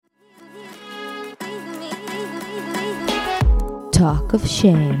Talk of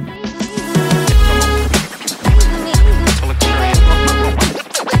Shame.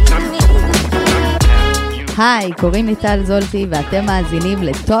 היי, קוראים לי טל זולטי ואתם מאזינים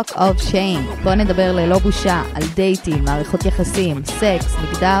ל-Talk of Shame. בואו נדבר ללא בושה על דייטים, מערכות יחסים, סקס,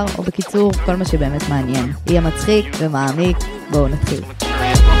 מגדר, או בקיצור, כל מה שבאמת מעניין. יהיה מצחיק ומעמיק, בואו נתחיל.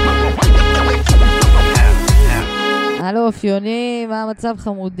 הלו אופיוני, מה המצב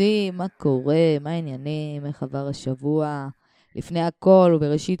חמודי? מה קורה? מה העניינים? איך עבר השבוע? לפני הכל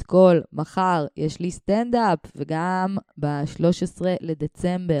ובראשית כל, מחר יש לי סטנדאפ, וגם ב-13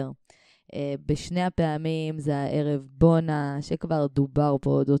 לדצמבר. בשני הפעמים זה הערב בונה, שכבר דובר פה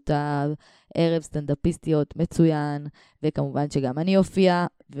אודותיו, ערב סטנדאפיסטיות מצוין, וכמובן שגם אני אופיע,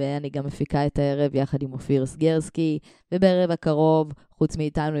 ואני גם מפיקה את הערב יחד עם אופיר סגרסקי, ובערב הקרוב, חוץ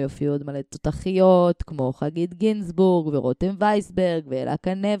מאיתנו יופיעו עוד מלא תותחיות, כמו חגית גינסבורג, ורותם וייסברג, ואלה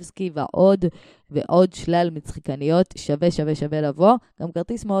קנבסקי, ועוד שלל מצחיקניות, שווה לבוא, גם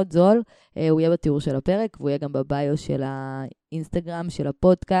כרטיס מאוד זול, הוא יהיה בתיאור של הפרק, והוא יהיה גם בביו של האינסטגרם של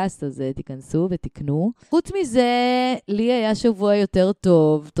הפודקאסט, אז תיכנסו ותקנו. חוץ מזה, לי היה שבוע יותר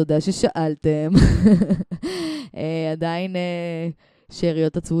טוב, תודה ששאלתם. עדיין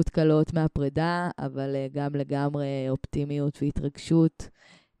שאריות עצבות קלות מהפרידה, אבל גם לגמרי אופטימיות והתרגשות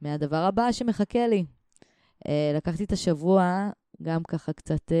מהדבר הבא שמחכה לי. לקחתי את השבוע גם ככה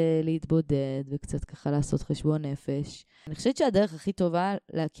קצת להתבודד וקצת ככה לעשות חשבון נפש. אני חושבת שהדרך הכי טובה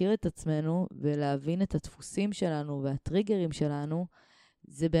להכיר את עצמנו ולהבין את הדפוסים שלנו והטריגרים שלנו,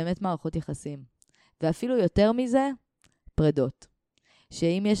 זה באמת מערכות יחסים. ואפילו יותר מזה, פרידות.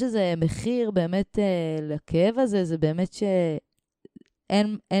 שאם יש איזה מחיר באמת לכאב הזה, זה באמת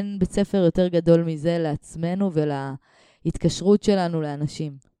שאין בית ספר יותר גדול מזה לעצמנו ולהתקשרות שלנו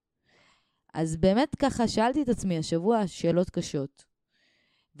לאנשים. אז באמת ככה שאלתי את עצמי השבוע שאלות קשות.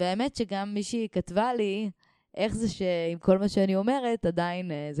 והאמת שגם מישהי כתבה לי, איך זה שעם כל מה שאני אומרת,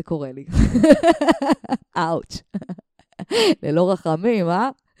 עדיין זה קורה לי. אאוץ'. ללא רחמים,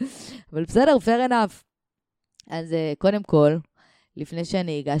 אבל בסדר, fair enough. אז קודם כל, לפני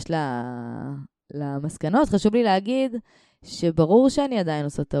שאני אגש למסקנות, חשוב לי להגיד שברור שאני עדיין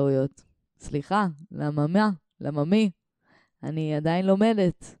עושה טעויות. סליחה, למה מי? אני עדיין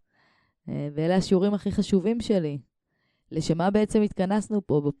לומדת. ואלה השיעורים הכי חשובים שלי. לשמה בעצם התכנסנו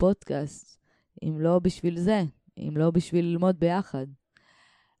פה בפודקאסט, אם לא בשביל זה, אם לא בשביל ללמוד ביחד.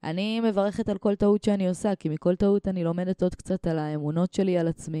 אני מברכת על כל טעות שאני עושה, כי מכל טעות אני לומדת עוד קצת על האמונות שלי על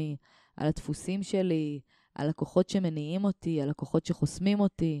עצמי, על הדפוסים שלי, על הכוחות שמניעים אותי, על הכוחות שחוסמים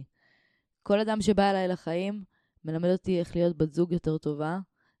אותי. כל אדם שבא אליי לחיים מלמד אותי איך להיות בת זוג יותר טובה,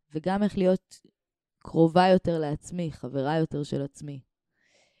 וגם איך להיות קרובה יותר לעצמי, חברה יותר של עצמי.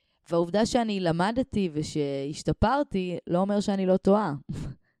 והעובדה שאני למדתי ושהשתפרתי, לא אומר שאני לא טועה.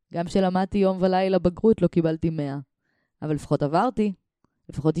 גם שלמדתי יום ולילה בגרות לא קיבלתי 100. אבל לפחות עברתי,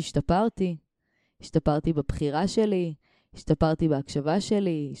 לפחות השתפרתי בבחירה שלי, השתפרתי בהקשבה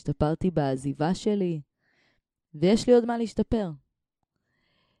שלי, השתפרתי בעזיבה שלי, ויש לי עוד מה להשתפר.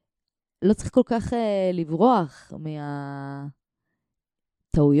 לא צריך כל כך לברוח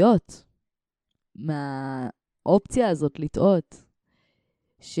מהטעויות, מהאופציה הזאת לטעות.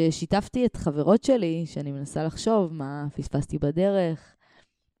 ששיתפתי את חברות שלי, שאני מנסה לחשוב מה פספסתי בדרך,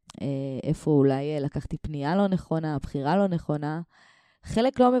 איפה אולי לקחתי פנייה לא נכונה, בחירה לא נכונה.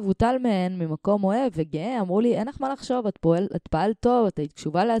 חלק לא מבוטל מהן ממקום אוהב וגאה, אמרו לי, אין לך מה לחשוב, את פעלת טוב, את היית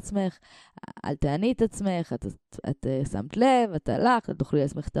קשובה לעצמך, אל תעני את עצמך, את שמת לב, את הלך, את תוכלי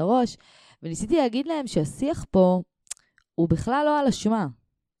לעצמך את הראש. וניסיתי להגיד להם שהשיח פה הוא בכלל לא על אשמה.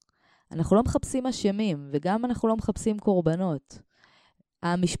 אנחנו לא מחפשים אשמים, וגם אנחנו לא מחפשים קורבנות.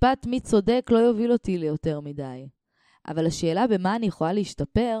 המשפט מי צודק לא יוביל אותי ליותר מדי. אבל השאלה במה אני יכולה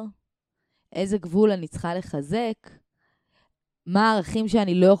להשתפר, איזה גבול אני צריכה לחזק, מה הערכים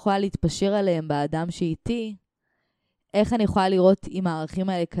שאני לא יכולה להתפשר עליהם באדם שאיתי, איך אני יכולה לראות אם הערכים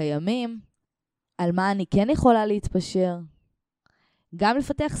האלה קיימים, על מה אני כן יכולה להתפשר. גם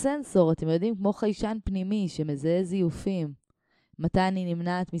לפתח סנסור, אתם יודעים, כמו חיישן פנימי שמזהה זיופים. מתי אני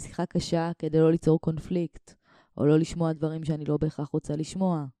נמנעת משיחה קשה כדי לא ליצור קונפליקט. או לא לשמוע דברים שאני לא בהכרח רוצה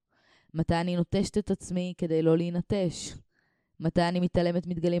לשמוע. מתי אני נוטשת את עצמי כדי לא להינטש. מתי אני מתעלמת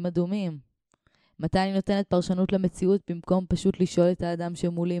מדגלים אדומים. מתי אני נותנת פרשנות למציאות במקום פשוט לשאול את האדם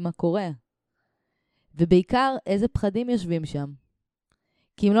שמולי מה קורה. ובעיקר איזה פחדים יושבים שם.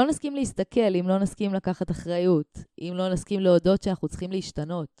 כי אם לא נסכים להסתכל, אם לא נסכים לקחת אחריות, אם לא נסכים להודות שאנחנו צריכים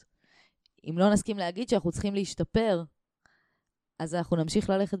להשתנות, אם לא נסכים להגיד שאנחנו צריכים להשתפר, אז אנחנו נמשיך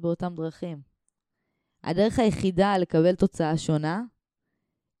ללכת באותם דרכים. הדרך היחידה לקבל תוצאה שונה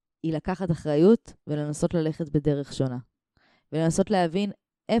היא לקחת אחריות ולנסות ללכת בדרך שונה. ולנסות להבין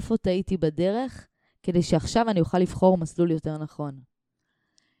איפה טעיתי בדרך כדי שעכשיו אני אוכל לבחור מסלול יותר נכון.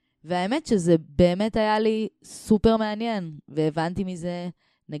 והאמת שזה באמת היה לי סופר מעניין, והבנתי מזה,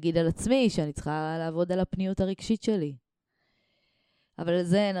 נגיד על עצמי, שאני צריכה לעבוד על הפניות הרגשית שלי. אבל על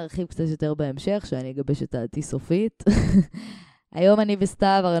זה נרחיב קצת יותר בהמשך, שאני אגבש את דעתי סופית. היום אני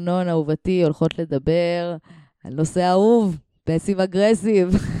וסתיו ארנון אהובתי הולכות לדבר על נושא אהוב, פסיב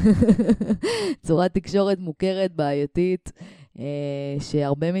אגרסיב. צורת תקשורת מוכרת, בעייתית,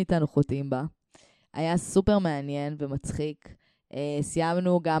 שהרבה מאיתנו חוטאים בה. היה סופר מעניין ומצחיק.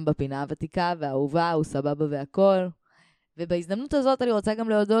 סיימנו גם בפינה הוותיקה והאהובה, הוא סבבה והכל. ובהזדמנות הזאת אני רוצה גם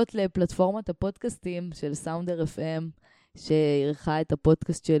להודות לפלטפורמת הפודקאסטים של סאונדר FM, שערכה את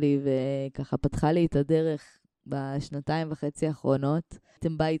הפודקאסט שלי וככה פתחה לי את הדרך בשנתיים וחצי האחרונות.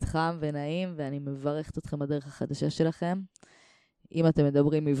 אתם בית חם ונעים, ואני מברכת אתכם בדרך החדשה שלכם. אם אתם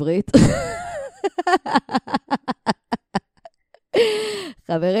מדברים עברית.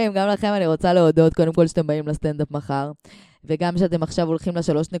 חברים, גם לכם אני רוצה להודות, קודם כל שאתם באים לסטנדאפ מחר, וגם שאתם עכשיו הולכים ל3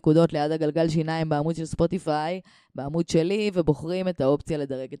 נקודות ליד הגלגל שיניים בעמוד של ספוטיפיי, בעמוד שלי, ובוחרים את האופציה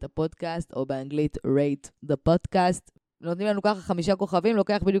לדרג את הפודקאסט, או באנגלית rate the podcast. נותנים לנו ככה 5 כוכבים,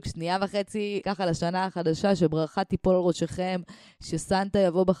 לוקח בדיוק 1.5 שנייה, ככה לשנה החדשה, שברכה תיפול על ראשכם, שסנטה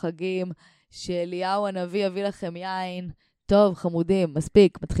יבוא בחגים, שאליהו הנביא יביא לכם יין. טוב, חמודים,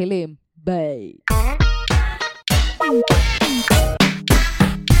 מספיק, מתחילים. ביי.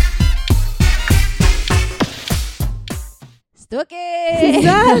 סטוקי!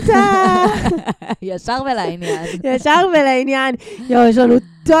 זאתה! ישר ולעניין. ישר ולעניין. יואו, יש לנו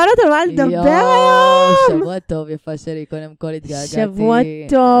טונות על מה לדבר היום. שבוע טוב, יפה שלי. קודם כל התגעגעתי. שבוע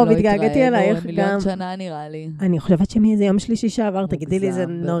טוב, התגעגעתי עלייך גם. מיליון שנה נראה לי. אני חושבת שמאיזה יום שלישי שעבר, תגידי לי, זה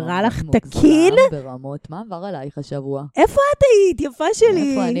נורא לך תקין? ברמות. מה עבר עלייך השבוע? איפה את היית, יפה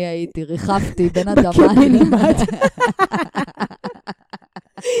שלי? איפה אני הייתי? ריחפתי בין אדמה. בקיבינימט.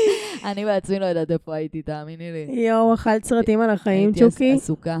 אני בעצמי לא יודעת איפה הייתי, תאמיני לי. יואו, אכלת סרטים על החיים, צ'וקי? הייתי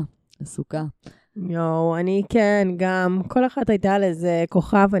עסוקה. יואו, אני כן, גם. כל אחת הייתה על איזה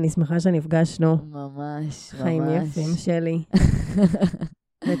כוכב, אני שמחה שנפגשנו. ממש. חיים יפים שלי.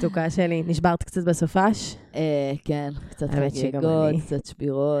 מתוקה שלי. נשברת קצת בסופש? כן, קצת חגיגות, קצת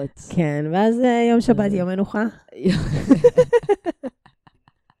שבירות. כן, ואז יום שבת, יום מנוחה.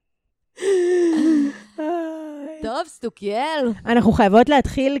 טוב, סטוקיאל. אנחנו חייבות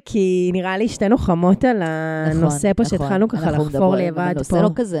להתחיל, כי נראה לי שתינו חמות על הנושא פה, שהתחלנו ככה לחפור לבד פה. הנושא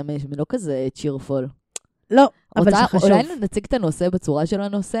לא כזה צ'ירפול. לא, אבל זה חשוב. אולי נציג את הנושא בצורה של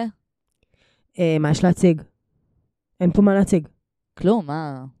הנושא? מה יש להציג? אין פה מה להציג. כלום,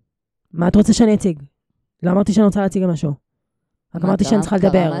 מה? מה את רוצה שאני אציג? לא אמרתי שאני רוצה להציג משהו. רק אמרתי שאני צריכה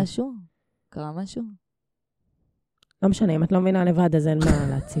לדבר. קרה משהו? לא משנה, אם את לא מבינה לבד, אז אין מה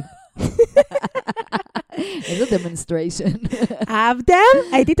להציג. איזה דמונסטריישן. אהבתם?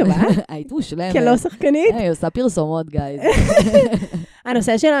 הייתי טובה. היית מושלמת. כלא שחקנית. היא עושה פרסומות, גייז.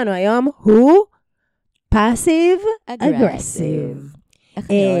 הנושא שלנו היום הוא passive aggressive.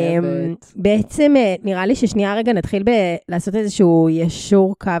 איך אני אוהבת. בעצם נראה לי ששנייה רגע נתחיל לעשות איזשהו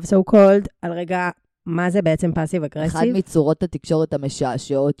ישור קו so called על רגע מה זה בעצם passive aggressive. אחד מצורות התקשורת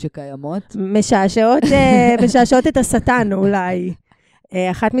המשעשעות שקיימות. משעשעות את השטן אולי.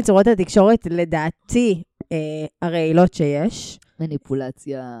 אחת מצורות התקשורת לדעתי הרעילות שיש.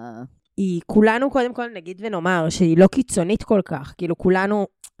 מניפולציה. היא כולנו קודם כל נגיד ונאמר שהיא לא קיצונית כל כך, כאילו כולנו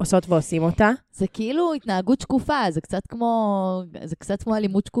עושות ועושים אותה. זה כאילו התנהגות שקופה, זה קצת כמו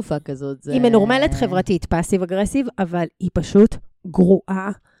אלימות שקופה כזאת. היא מנורמלת חברתית, פאסיב אגרסיב, אבל היא פשוט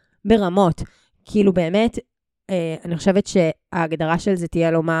גרועה ברמות. כאילו באמת, אני חושבת שההגדרה של זה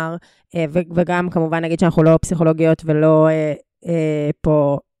תהיה לומר, וגם כמובן נגיד שאנחנו לא פסיכולוגיות ולא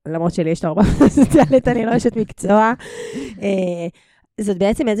פה, למרות שלי יש את הרבה סוציאלית, אני לא אשת מקצוע. זאת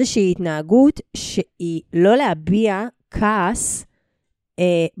בעצם איזושהי התנהגות שהיא לא להביע כעס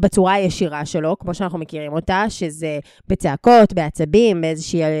בצורה הישירה שלו, כמו שאנחנו מכירים אותה, שזה בצעקות, בעצבים,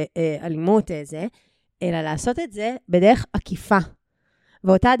 באיזושהי אלימות, אלא לעשות את זה בדרך עקיפה.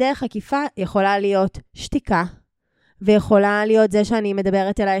 ואותה דרך עקיפה יכולה להיות שתיקה, ויכולה להיות זה שאני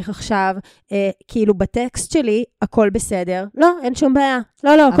מדברת אלייך עכשיו, כאילו בטקסט שלי, הכל בסדר. לא, אין שום בעיה.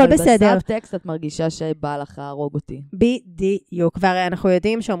 לא, הכל בסדר. אבל בסאבטקסט את מרגישה שבא לך להרוג אותי. בדיוק. והרי אנחנו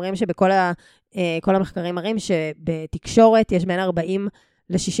יודעים שאומרים שבכל כל המחקרים מראים שבתקשורת יש בין 40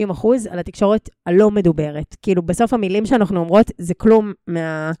 ל-60% על התקשורת הלא מדוברת. כאילו בסוף המילים שאנחנו אומרות, זה כלום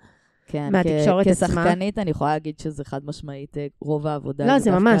מהתקשורת עצמה. כשחקנית אני יכולה להגיד שזה חד משמעית רוב העבודה. לא,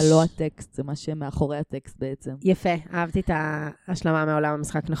 זה ממש. לא הטקסט, זה מה שמאחורי הטקסט בעצם. יפה, אהבתי את ההשלמה מעולם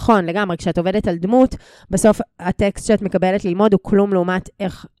המשחק. נכון, לגמרי, כשאת עובדת על דמות, בסוף הטקסט שאת מקבלת ללמוד הוא כלום לעומת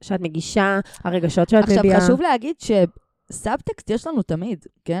איך שאת מגישה, הרגשות שאת מביאה. עכשיו חשוב להגיד סאבטקסט יש לנו תמיד,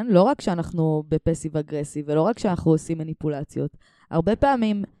 כן? לא רק שאנחנו בפסיב אגרסיב, ולא רק שאנחנו עושים מניפולציות. הרבה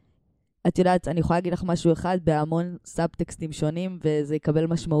פעמים, את יודעת, אני יכולה להגיד לך משהו אחד, בהמון סאבטקסטים שונים, וזה יקבל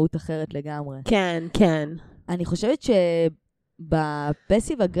משמעות אחרת לגמרי. כן, כן. אני חושבת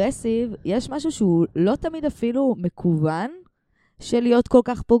שבפסיב אגרסיב, יש משהו שהוא לא תמיד אפילו מקוון, של להיות כל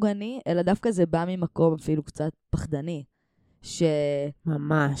כך פוגעני, אלא דווקא זה בא ממקום אפילו קצת פחדני.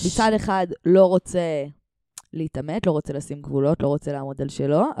 ממש. מצד אחד לא רוצה להתאמת, לא רוצה לשים גבולות, לא רוצה לעמוד על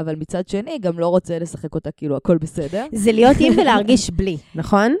שלו, אבל מצד שני גם לא רוצה לשחק אותה כאילו הכל בסדר. זה להיות עם ולהרגיש בלי,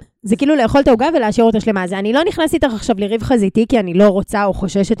 נכון? זה כאילו לאכול את העוגה ולהשאיר אותה שלמה. זה אני לא נכנס איתך עכשיו לריב חזיתי, כי אני לא רוצה או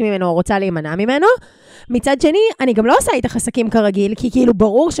חוששת ממנו או רוצה להימנע ממנו. מצד שני, אני גם לא עושה איתך עסקים כרגיל, כי כאילו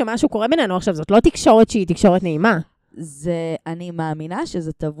ברור שמשהו קורה בינינו עכשיו, זאת לא תקשורת שהיא תקשורת נעימה. אני מאמינה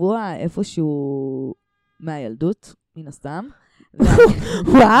שזה טבוע איפשהו מהילדות, מן הסתם.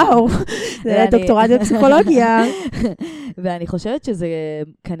 וואו, זה דוקטורט בפסיכולוגיה. ואני חושבת שזה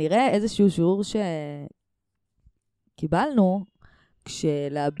כנראה איזשהו שיעור שקיבלנו,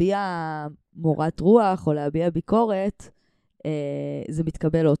 כשלהביע מורת רוח או להביע ביקורת, זה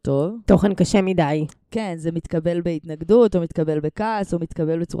מתקבל לא טוב. תוכן קשה מדי. כן, זה מתקבל בהתנגדות, או מתקבל בכעס, או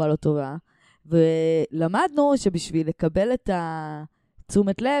מתקבל בצורה לא טובה. ולמדנו שבשביל לקבל את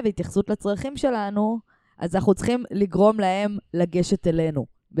תשומת לב, התייחסות לצרכים שלנו, אז אנחנו צריכים לגרום להם לגשת אלינו,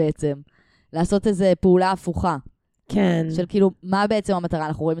 בעצם. לעשות איזו פעולה הפוכה. כן. של כאילו, מה בעצם המטרה?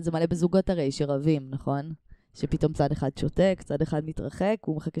 אנחנו רואים את זה מלא בזוגות הרי, שרבים, נכון? שפתאום צד אחד שותק, צד אחד מתרחק,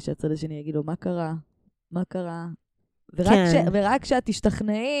 הוא מחכה שהצד השני יגיד לו, מה קרה? מה קרה? ורק כשאת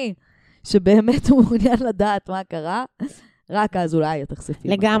תשתכנעי שבאמת הוא מעוניין לדעת מה קרה, רק אז אולי תחשפי.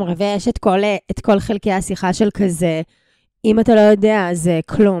 לגמרי, ויש את כל חלקי השיחה של כזה, אם אתה לא יודע, זה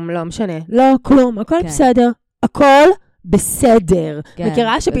כלום, לא משנה. לא, כלום, הכל בסדר. הכל בסדר.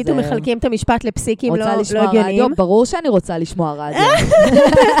 מכירה שפתאום מחלקים את המשפט לפסיקים לא הגיוניים? רוצה לשמוע רדיו? ברור שאני רוצה לשמוע רדיו.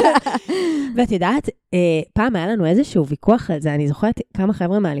 ואת יודעת, פעם היה לנו איזשהו ויכוח על זה, אני זוכרת כמה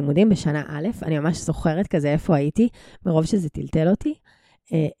חבר'ה מהלימודים בשנה א', אני ממש זוכרת כזה איפה הייתי, מרוב שזה טלטל אותי.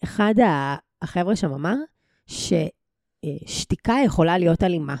 אחד החבר'ה שם אמר, ששתיקה יכולה להיות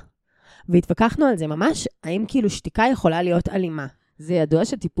אלימה. והתווכחנו על זה ממש, האם כאילו שתיקה יכולה להיות אלימה. זה ידוע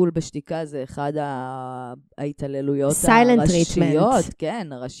שטיפול בשתיקה זה אחד ההתעללויות הראשיות. כן,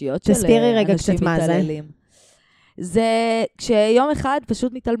 הראשיות של תסבירי רגע קצת מה זה. זה כשיום אחד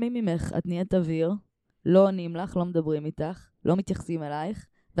פשוט מתעלמים ממך, את נהיית אוויר, לא עונים לך, לא מדברים איתך, לא מתייחסים אלייך,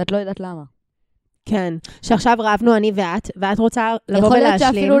 ואת לא יודעת למה. כן, שעכשיו רבנו אני ואת רוצה לבוא ולהשלים. יכול להיות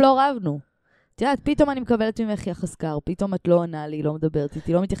שאפילו לא רבנו. תראה, פתאום אני מקבלת ממך יחס קר, פתאום את לא עונה לי, לא מדברת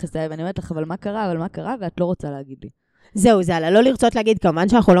איתי, לא מתייחסת אליי, ואני אומרת לך, אבל מה קרה, ואת לא רוצה להגיד לי. זהו, זה לא לרצות להגיד, כמובן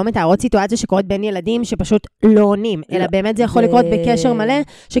שאנחנו לא מתארות סיטואציה שקורית בין ילדים שפשוט לא עונים, אלא באמת זה יכול לקרות בקשר מלא,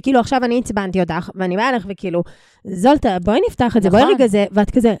 שכאילו עכשיו אני הצבנתי אותך, ואני באה לך וכאילו, זולטה, בואי נפתח את זה, בואי רגע זה,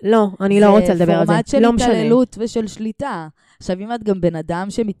 ואת כזה, לא, אני לא רוצה לדבר על זה, זה פורמט של התעללות ושל שליטה. עכשיו, אם את גם בן אדם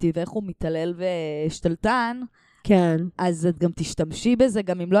שמטבעך הוא מתעלל ושתלטן, כן. אז את גם תשתמשי בזה,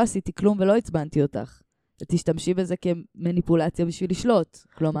 גם אם לא עשיתי כלום ולא הצבנתי אותך. תשתמשי בזה כמניפולציה בשביל לשלוט,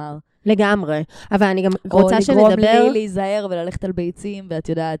 כלומר. לגמרי, אבל אני גם רוצה שנדבר... או לגרום לי להיזהר וללכת על ביצים, ואת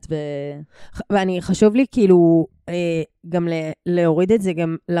יודעת, ואני חשוב לי כאילו, גם להוריד את זה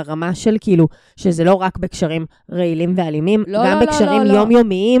גם לרמה של כאילו, שזה לא רק בקשרים רעילים ואלימים, גם בקשרים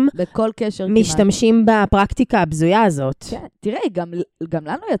יומיומיים, בכל קשר משתמשים בפרקטיקה הבזויה הזאת. כן, תראי, גם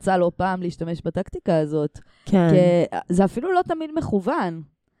לנו יצא לא פעם להשתמש בטקטיקה הזאת. כן. זה אפילו לא תמיד מכוון.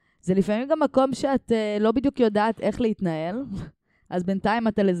 זה לפעמים גם מקום שאת לא בדיוק יודעת איך להתנהל, אז בינתיים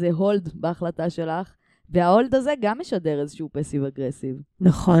את על איזה הולד בהחלטה שלך, וההולד הזה גם משדר איזשהו פסיב אגרסיב.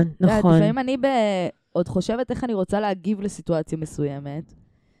 נכון, נכון. לפעמים אני עוד חושבת איך אני רוצה להגיב לסיטואציה מסוימת,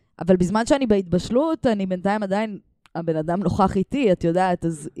 אבל בזמן שאני בהתבשלות, אני בינתיים עדיין, הבן אדם נוכח איתי, את יודעת,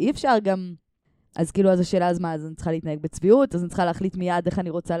 אז אי אפשר גם, אז כאילו, אז השאלה, אז מה, אז אני צריכה להתנהג בצביעות, אז אני צריכה להחליט מיד איך אני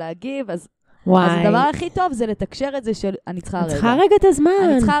רוצה להגיב, אז הדבר הכי טוב זה לתקשר את זה של אני צריכה רגע. אני צריכה רגע את הזמן.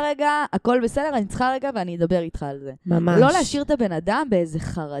 אני צריכה רגע, הכל בסדר, אני צריכה רגע ואני אדבר איתך על זה. ממש. לא להשאיר את הבן אדם באיזה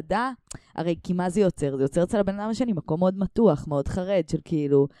חרדה, הרי כי מה זה יוצר? זה יוצר אצל הבן אדם השני מקום מאוד מתוח, מאוד חרד, של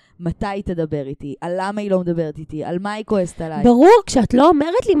כאילו, מתי היא תדבר איתי? על למה היא לא מדברת איתי? על מה היא כועסת עליי? ברור, כשאת לא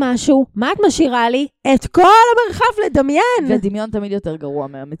אומרת לי משהו, מה את משאירה לי? את כל המרחב לדמיין. ודמיון תמיד יותר גרוע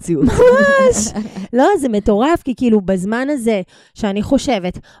מהמציאות. ממש. לא, זה מטורף, כי כאילו בזמן הזה שאני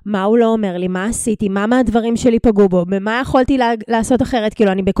חושבת, מה הוא לא אומר לי, מה עשיתי, מה מהדברים שלי פגעו בו, במה יכולתי לעשות אחרת,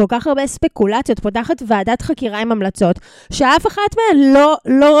 כאילו אני בכל כך הרבה ספקולציות, פותחת ועדת חקירה עם המלצות, שאף אחת מהן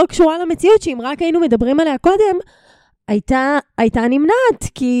לא קשורה למציאות, שאם רק היינו מדברים עליה קודם, הייתה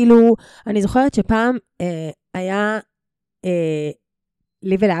נמנעת, כאילו, אני זוכרת שפעם היה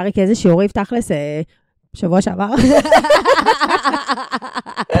לי ולאריק איזה שיעורי תכלס שבוע שעבר.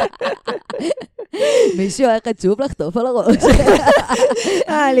 מישהו הולכת שוב לחטוף על הראש.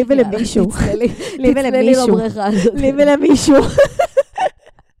 לי ולמישהו. לי ולמישהו. לבריכה הזאת. לי ולמישהו.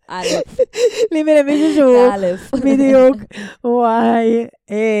 א', לי ולמישהו שהוא... בדיוק. וואי.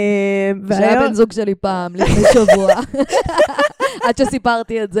 שהיה בן זוג שלי פעם, לפני שבוע. עד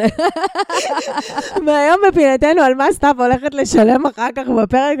שסיפרתי את זה. והיום בפינתנו על מה סתיו הולכת לשלם אחר כך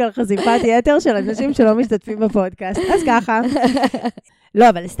בפרק על חשיפת יתר של אנשים שלא משתתפים בפודקאסט. אז ככה. לא,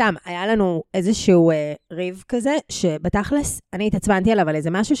 אבל סתם, היה לנו איזשהו ריב כזה, שבתכלס, אני התעצבנתי עליו, אבל איזה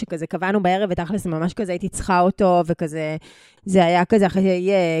משהו שכזה קבענו בערב, ותכלס ממש כזה הייתי צריכה אותו, וכזה, זה היה כזה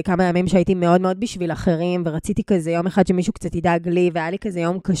אחרי כמה ימים שהייתי מאוד מאוד בשביל אחרים, ורציתי כזה יום אחד שמישהו קצת ידאג לי, והיה לי כזה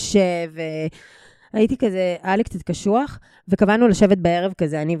יום קשה, והייתי כזה, היה לי קצת קשוח, וקבענו לשבת בערב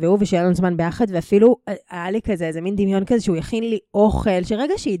כזה, אני והוא, ושיהיה לנו זמן ביחד, ואפילו היה לי כזה, איזה מין דמיון כזה, שהוא יכין לי אוכל,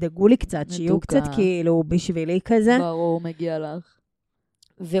 שרגע שידאגו לי קצת, שיהיו קצת כאילו בשבילי כזה. ברור, מגיע לך.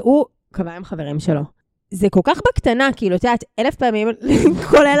 והוא קבע עם חברים שלו. זה כל כך בקטנה, כאילו, את יודעת, 1000 פעמים,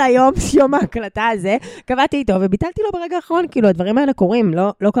 כולל היום, יום ההקלטה הזה, קבעתי איתו וביטלתי לו ברגע האחרון, כאילו, הדברים האלה קורים,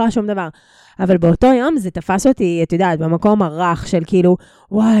 לא קרה שום דבר. אבל באותו יום זה תפס אותי, את יודעת, במקום הרך של כאילו,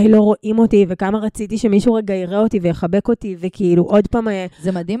 וואי, לא רואים אותי, וכמה רציתי שמישהו רגע יראה אותי ויחבק אותי, וכאילו, עוד פעם...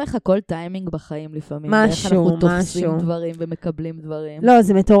 זה מדהים איך הכל טיימינג בחיים לפעמים. משהו, איך אנחנו תופסים דברים ומקבלים דברים. לא,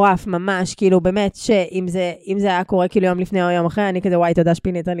 זה מטורף, ממש, כאילו, באמת, שאם זה היה קורה כאילו יום לפני או יום אחרי, אני כזה, וואי, תודה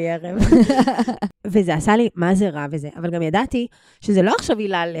שפינית לי ערב. וזה עשה לי, מה זה רע וזה? אבל גם ידעתי שזה לא עכשיו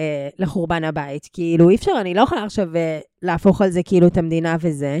עילה לחורבן הבית, כאילו, אי אפשר, אני לא יכולה עכשיו להפוך על זה כאילו את המדינה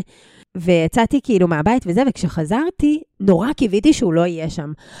וזה. ויצאתי כאילו מהבית וזה, וכשחזרתי, נורא קיוויתי שהוא לא יהיה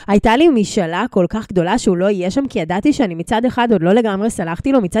שם. הייתה לי משאלה כל כך גדולה שהוא לא יהיה שם, כי ידעתי שאני מצד אחד עוד לא לגמרי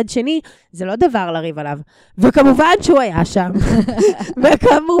סלחתי לו, מצד שני, זה לא דבר לריב עליו. וכמובן שהוא היה שם.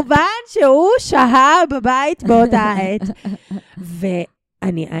 וכמובן שהוא שהה בבית באותה עת.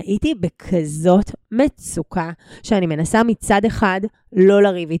 אני הייתי בכזאת מצוקה, שאני מנסה מצד אחד לא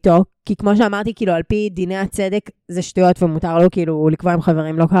לריב איתו, כי כמו שאמרתי, כאילו, על פי דיני הצדק, זה שטויות ומותר לו, כאילו, לקבוע עם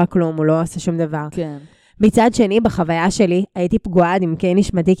חברים, לא קרה כלום, הוא לא עשה שום דבר. כן. מצד שני, בחוויה שלי, הייתי פגועה, עמקי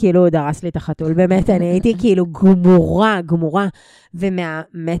נשמתי, כאילו, דרס לי את החתול, באמת, אני הייתי כאילו גמורה,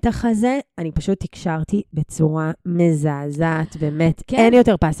 ומהמתח הזה, אני פשוט תקשרתי בצורה מזעזעת, באמת, כן. אין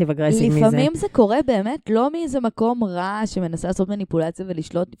יותר פאסיב אגרסיב מזה. לפעמים זה קורה באמת, לא מאיזה מקום רע, שמנסה לעשות מניפולציה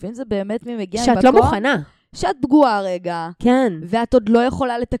ולשלוט, לפעמים זה באמת ממגיע ממקום... שאת לא מוכנה. שאת פגועה רגע. כן. ואת עוד לא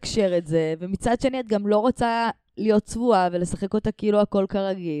יכולה לתקשר את זה, ומצד שני, את גם לא רוצה להיות צבועה, ולשחק אותה כאילו הכל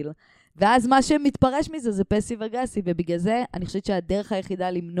כרגיל. ואז מה שמתפרש מזה זה פסיב אגרסיב, ובגלל זה אני חושבת שהדרך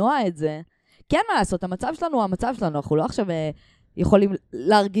היחידה למנוע את זה, כן מה לעשות, המצב שלנו הוא המצב שלנו, אנחנו לא עכשיו יכולים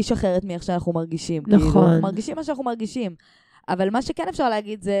להרגיש אחרת מאיך שאנחנו מרגישים. נכון. כאילו, אנחנו מרגישים מה שאנחנו מרגישים. אבל מה שכן אפשר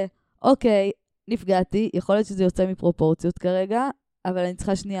להגיד זה, אוקיי, נפגעתי, יכול להיות שזה יוצא מפרופורציות כרגע, אבל אני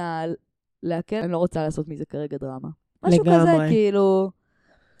צריכה שנייה להקל, אני לא רוצה לעשות מזה כרגע דרמה. משהו לגמרי. כזה, כאילו...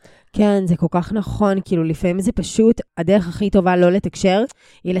 כן, זה כל כך נכון, כאילו לפעמים זה פשוט, הדרך הכי טובה לא לתקשר,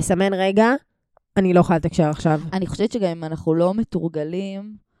 היא לסמן רגע, אני לא יכולה לתקשר עכשיו. אני חושבת שגם אם אנחנו לא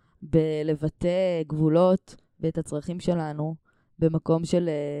מתורגלים בלבטא גבולות ואת הצרכים שלנו, במקום של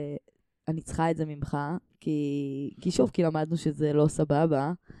אני צריכה את זה ממך, כי שוב, כי למדנו שזה לא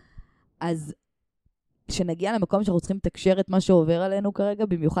סבבה, אז כשנגיע למקום שאנחנו צריכים לתקשר את מה שעובר עלינו כרגע,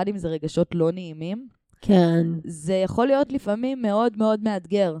 במיוחד אם זה רגשות לא נעימים, כן. זה יכול להיות לפעמים מאוד מאוד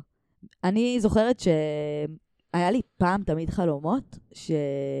מאתגר. אני זוכרת שהיה לי פעם תמיד חלומות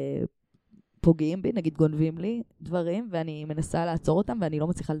שפוגעים בי, נגיד גונבים לי דברים, ואני מנסה לעצור אותם ואני לא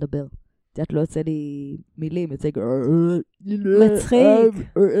מצליחה לדבר. את יודעת, לא יוצא לי מילים, יוצא... מצחיק.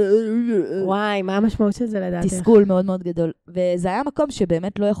 וואי, מה המשמעות של זה לדעתך? תסכול מאוד מאוד גדול. וזה היה מקום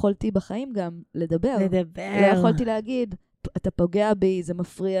שבאמת לא יכולתי בחיים גם לדבר. לא יכולתי להגיד, אתה פוגע בי, זה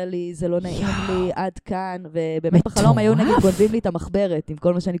מפריע לי, זה לא נעים לי, עד כאן, ובאמת בחלום היו נגיד גונבים לי את המחברת, עם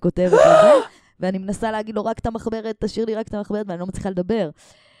כל מה שאני כותבת וזה, ואני מנסה להגיד לו רק את המחברת, תשאיר לי רק את המחברת, ואני לא מצליחה לדבר.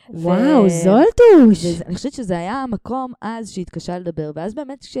 וואו, זולטוש. אני חושבת שזה היה המקום אז שהתקשה לדבר, ואז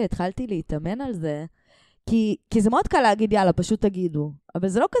באמת כשהתחלתי להתאמן על זה, כי זה מאוד קל להגיד, יאללה, פשוט תגידו, אבל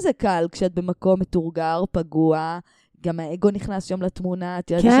זה לא כזה קל כשאת במקום מתורגר, פגוע, גם האגו נכנס שם לתמונה,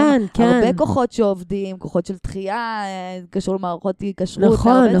 כן, כן. הרבה כוחות שעובדים, כוחות של דחייה, קשור למערכות כשרות,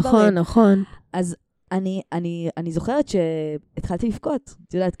 הרבה דברים. נכון. אז אני זוכרת שהתחלתי לבכות,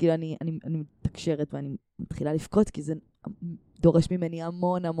 את יודעת, כאילו אני מתקשרת ואני מתחילה לבכות, כי זה דורש ממני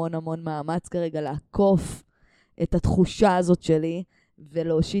המון המון המון מאמץ כרגע לעקוף את התחושה הזאת שלי,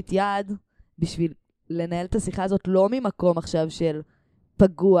 ולהושיט יד בשביל לנהל את השיחה הזאת לא ממקום עכשיו של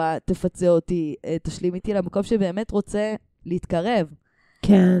פגוע, תפצה אותי, תשלים איתי למקום שבאמת רוצה להתקרב.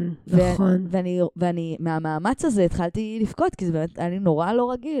 כן, נכון. ואני מהמאמץ הזה התחלתי לבכות, כי זה באמת, היה לי נורא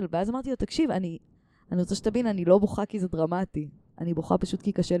לא רגיל. ואז אמרתי לו, תקשיב, אני רוצה שתבין, אני לא בוכה כי זה דרמטי. אני בוכה פשוט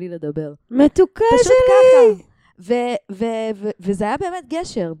כי קשה לי לדבר. מתוקה פשוט שלי! ככה. וזה היה באמת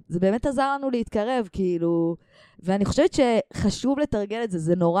גשר. זה באמת עזר לנו להתקרב, כאילו. ואני חושבת שחשוב לתרגל את זה.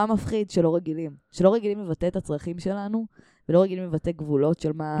 זה נורא מפחיד שלא רגילים. שלא רגילים לבטא את הצרכים שלנו, ולא רגילים לבטא גבולות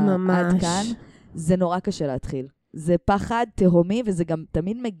של מה עד כאן. זה נורא קשה להתחיל. זה פחד תהומי, וזה גם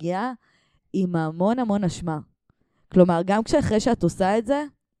תמיד מגיע עם המון המון אשמה. כלומר, גם כשאחרי שאת עושה את זה,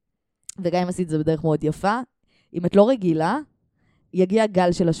 וגם אם עשית את זה בדרך מאוד יפה, אם את לא רגילה, יגיע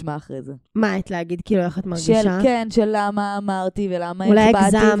גל של אשמה אחרי זה. מה, את להגיד כאילו איך את מרגישה? כן, של למה אמרתי, ולמה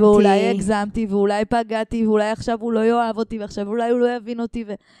הגזמתי. ואולי הגזמתי, ואולי פגעתי, ואולי עכשיו הוא לא יאהב אותי, ועכשיו אולי הוא לא יבין אותי,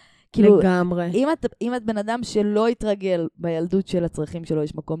 כאילו, לגמרי. אם את בן אדם שלא יתרגל בילדות של הצרכים שלו,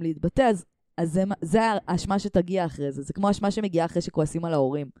 יש מקום להתבטא, אז זה האשמה שתגיע אחרי זה. זה כמו האשמה שמגיעה אחרי שכועסים על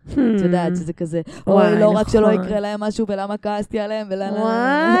ההורים. את יודעת, שזה כזה, אוי, לא רק שלא יקרה להם משהו, ולמה כעסתי עליהם,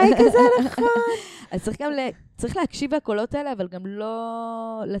 וואי, כזה נכון. אז צריך להקשיב לקולות האלה, אבל גם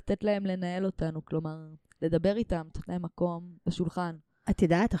לא לתת להם לנהל אותנו. כלומר, לדבר איתם, לתת להם מקום בשולחן. את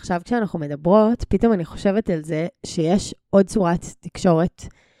יודעת, עכשיו כשאנחנו מדברות, פתאום אני חושבת על זה שיש עוד צורת תקשורת,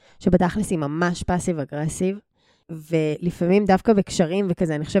 שבתכלס היא ממש פאסיב-אגרסיב, ולפעמים דווקא בקשרים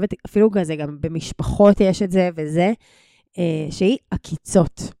וכזה, אני חושבת אפילו כזה, גם במשפחות יש את זה וזה, שהיא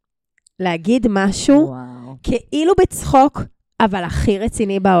עקיצות. להגיד משהו, כאילו בצחוק, אבל הכי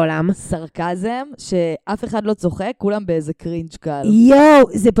רציני בעולם. סרקזם, שאף אחד לא צוחק, כולם באיזה קרינג' קל. יואו,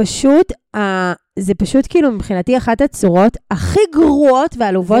 זה פשוט כאילו מבחינתי אחת הצורות הכי גרועות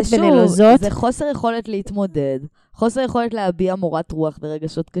ועלובות ונלוזות. זה חוסר יכולת להתמודד. חוסר יכולת להביע מורת רוח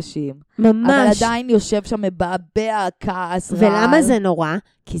ברגשות קשים. ממש. אבל עדיין יושב שם מבעבע, כעס, רעל. ולמה זה נורא?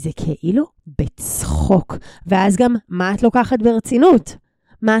 כי זה כאילו בצחוק. ואז גם, מה את לוקחת ברצינות?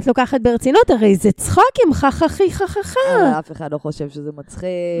 מה את לוקחת ברצינות? הרי זה צחוקים, חככי חככה. אבל אף אחד לא חושב שזה מצחיק.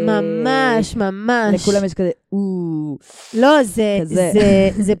 ממש, ממש. לכולם יש כזה, לא,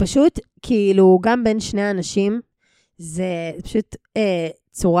 זה פשוט, כאילו, גם בין שני אנשים, זה פשוט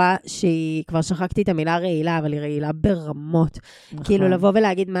צורה שהיא, כבר שכחתי את המילה רעילה, אבל היא רעילה ברמות. נכון. כאילו, לבוא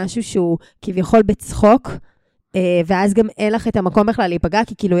ולהגיד משהו שהוא כביכול בצחוק, ואז גם אין לך את המקום בכלל להיפגע,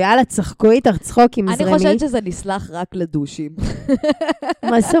 כי כאילו, יאללה, צחקו איתך צחוק עם זרמי. אני חושבת שזה נסלח רק לדושים.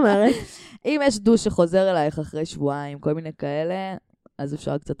 מה זאת אומרת? אם יש דוש שחוזר אלייך אחרי שבועיים, כל מיני כאלה, אז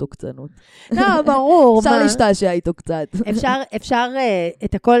אפשר קצת עוקצנות. לא, ברור. אפשר להשתעשע איתו קצת. אפשר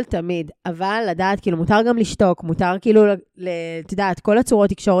את הכל תמיד, אבל לדעת, כאילו, מותר גם לשתוק, מותר כאילו, תדעת, כל הצורות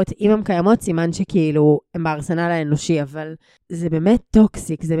תקשורת, אם הן קיימות, סימן שכאילו, הן בארסנל האנושי, אבל זה באמת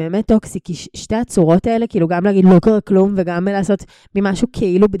טוקסיק, כי שתי הצורות האלה, כאילו, גם להגיד לא קרה כלום, וגם לעשות ממשהו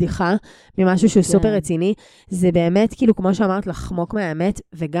כאילו בדיחה, ממשהו שהוא סופר רציני, זה באמת, כאילו, כמו שאמרת, לחמוק מהאמת,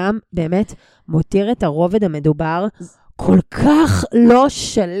 וגם באמת מותיר את הרובד המדובר, כל כך לא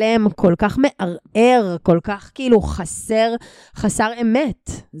שלם, כל כך מערער, כל כך כאילו חסר אמת.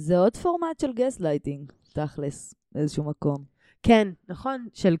 זה עוד פורמט של גסלייטינג, תכלס, באיזשהו מקום. כן, נכון,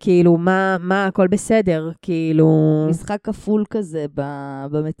 של כאילו מה הכל בסדר, כאילו... משחק כפול כזה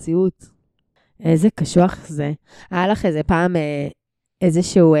במציאות. איזה קשוח זה. היה לך איזה פעם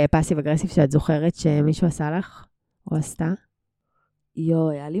איזשהו פאסיב אגרסיב שאת זוכרת שמישהו עשה לך או עשתה?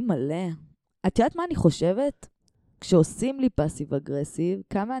 היה לי מלא. את יודעת מה אני חושבת? כשעושים לי פאסיב אגרסיב,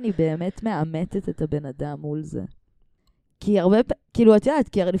 כמה אני באמת מאמתת את הבן אדם מול זה. כי הרבה, כאילו את יודעת,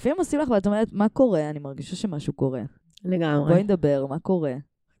 כי לפעמים עושים לך ואת אומרת, מה קורה? אני מרגישה שמשהו קורה. לגמרי. בואי נדבר, מה קורה?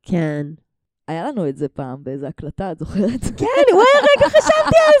 כן. היה לנו את זה פעם באיזו הקלטה, את זוכרת? כן, וואי, רגע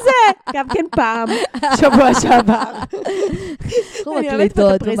חשבתי על זה. גם כן פעם, שבוע שעבר. אנחנו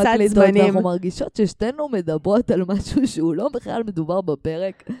מקליטות, ואנחנו מרגישות ששתינו מדברות על משהו שהוא לא בכלל מדובר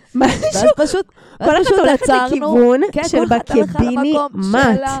בפרק. משהו, כל אחד הולכת לכיוון של בקביני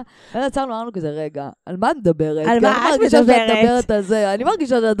מת. ואז עצרנו, אמרנו כזה, רגע, על מה את מדברת? על מה את מדברת? אני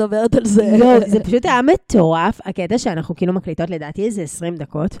מרגישה שאת מדברת על זה. לא, זה פשוט היה מטורף, הקטע שאנחנו כאילו מקליטות לדעתי איזה 20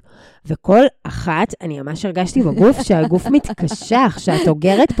 דקות, וכל אחת, אני ממש הרגשתי בגוף שהגוף מתקשח, שאת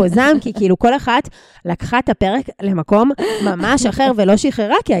אוגרת פה זעם, כי כאילו כל אחת לקחה את הפרק למקום ממש אחר ולא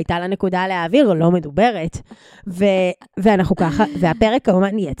שחררה, כי הייתה לה נקודה להעביר, לא מדוברת. ואנחנו ככה, והפרק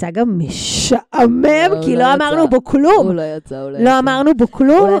כמובן יצא גם משעמם, כי לא אמרנו בו כלום. הוא לא יצא, לא אמרנו בו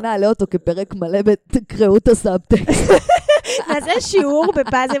כלום. אולי נעלה אותו כפרק מלא ותקראו את הסאבטקסט. נעשה שיעור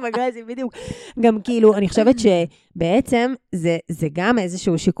בפאסיב אגרסיב, בדיוק. גם כאילו, אני חושבת שבעצם זה גם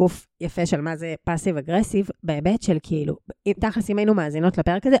איזשהו שיקוף יפה של מה זה פאסיב אגרסיב, בהיבט של כאילו, תכלס אם היינו מאזינות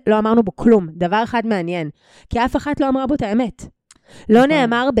לפרק הזה, לא אמרנו בו כלום, דבר אחד מעניין, כי אף אחת לא אמרה בו את האמת. לא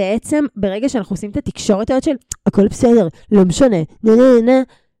נאמר בעצם, ברגע שאנחנו עושים את התקשורת הזאת של, הכל בסדר, לא משנה,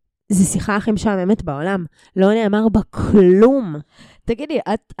 זה שיחה הכי משעממת בעולם. לא נאמר בה כלום. תגידי,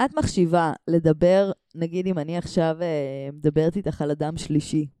 את מחשיבה לדבר, נגיד אם אני עכשיו מדברת איתך על אדם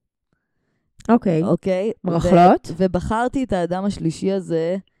שלישי. אוקיי. אוקיי? מרכלות? ובחרתי את האדם השלישי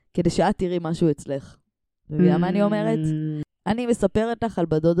הזה, כדי שאת תראי משהו אצלך. מבינה מה אני אומרת? אני מספרת לך על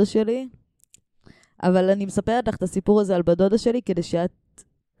בדודה שלי, אבל אני מספרת לך את הסיפור הזה על בדודה שלי, כדי שאת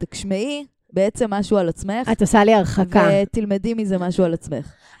תשמעי בעצם משהו על עצמך. את עושה לי הרחקה. ותלמדי מזה משהו על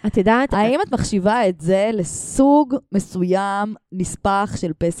עצמך. את יודעת? האם את מחשיבה את זה לסוג מסוים נספח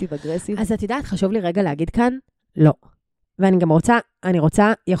של פסיב אגרסיב? אז את יודעת, חשוב לי רגע להגיד כאן, לא. ואני גם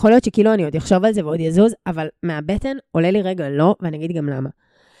רוצה, יכול להיות שכאילו אני עוד אחשוב על זה ועוד יזוז, אבל מהבטן עולה לי רגע לא, ואני אגיד גם למה.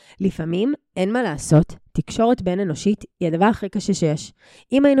 לפעמים אין מה לעשות, תקשורת בין אנושית היא הדבר הכי קשה שיש.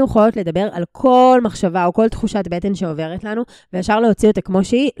 אם היינו יכולות לדבר על כל מחשבה או כל תחושת בטן שעוברת לנו, ואפשר להוציא אותה כמו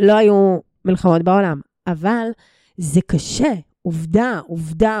שהיא, לא היו מלחמות בעולם. אבל זה קשה.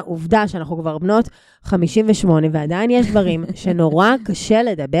 עובדה שאנחנו כבר בנות 58, ועדיין יש דברים שנורא קשה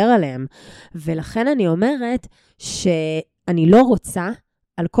לדבר עליהם. ולכן אני אומרת שאני לא רוצה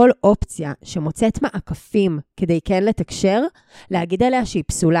על כל אופציה שמוצאת מעקפים כדי כן לתקשר, להגיד עליה שהיא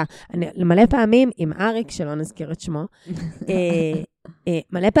פסולה. מלא פעמים עם אריק, שלא נזכיר את שמו,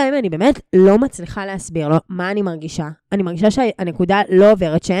 מלא פעמים אני באמת לא מצליחה להסביר לו מה אני מרגישה. אני מרגישה שהנקודה לא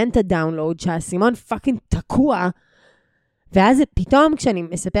עוברת, שאין את הדאונלוד, שהסימון פאקינג תקוע, ואז פתאום כשאני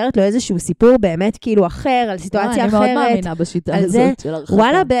מספרת לו איזשהו סיפור באמת כאילו אחר, על סיטואציה אחרת, אני מאוד מאמינה בשיטה הזאת של הרחקה.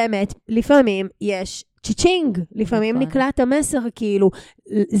 וואלה באמת, לפעמים יש צ'יצ'ינג, לפעמים נקלט המסר, כאילו,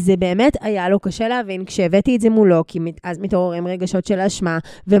 זה באמת היה לו קשה להבין, כשהבאתי את זה מולו, כי אז מתעוררים רגשות של אשמה,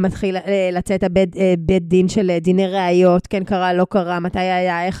 ומתחיל לצאת בית דין של דיני ראיות, כן קרה, לא קרה, מתי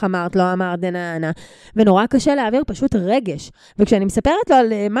היה, איך אמרת, לא אמרת, דננה, ונורא קשה להעביר פשוט רגש, וכשאני מספרת לו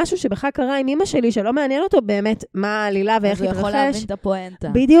על משהו שבכלל קרה עם אמא שלי, שלא מעניין אותו באמת מה העלילה ואיך התרחש, הוא יכול להבין את הפואנטה.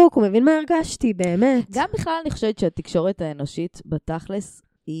 בדיוק, הוא מבין מה הרגשתי, באמת. גם בכלל אני חושבת שהתקשורת האנושית בתכלס,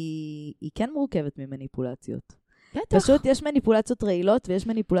 היא כן מורכבת ממניפולציות. בטח. פשוט יש מניפולציות רעילות ויש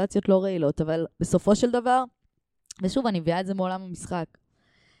מניפולציות לא רעילות, אבל בסופו של דבר, ושוב אני מביאה את זה מעולם המשחק,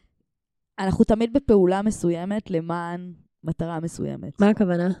 אנחנו תמיד בפעולה מסוימת למען מטרה מסוימת. מה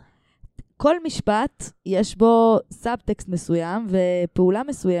הכוונה? כל משפט יש בו סאבטקסט מסוים, ופעולה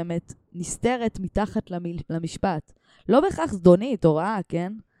מסוימת נסתרת מתחת למשפט. לא בהכרח זדונית או רעה,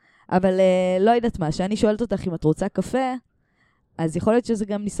 כן? אבל לא יודעת מה, שאני שואלת אותך אם את רוצה קפה, אז יכול להיות שזה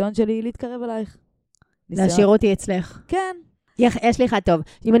גם ניסיון שלי להתקרב אלייך. להשאיר אותי אצלך. כן. יש לי אחד טוב.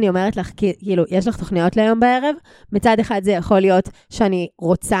 אם אני אומרת לך, כאילו, יש לך תוכניות ליום בערב, מצד אחד זה יכול להיות שאני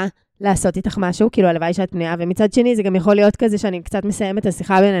רוצה לעשות איתך משהו, כאילו הלוואי שאת פנויה, ומצד שני זה גם יכול להיות כזה שאני קצת מסיימת את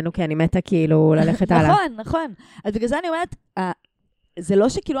השיחה בינינו, כי אני מתה כאילו ללכת הלאה. נכון. אז בגלל זה אני אומרת, זה לא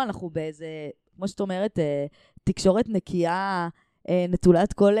שכאילו אנחנו באיזה, כמו שאת אומרת, תקשורת נקייה,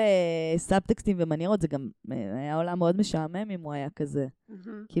 נטולת כל סאבטקסטים ומניירות, זה גם היה עולם מאוד משעמם אם הוא היה כזה.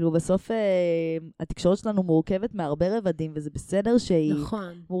 כאילו בסוף התקשורת שלנו מורכבת מהרבה רבדים, וזה בסדר שהיא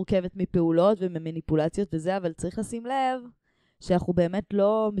מורכבת מפעולות וממניפולציות וזה, אבל צריך לשים לב שאנחנו באמת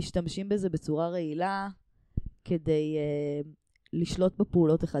לא משתמשים בזה בצורה רעילה, כדי לשלוט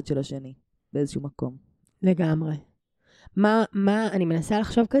בפעולות אחד של השני, באיזשהו מקום. לגמרי. אני מנסה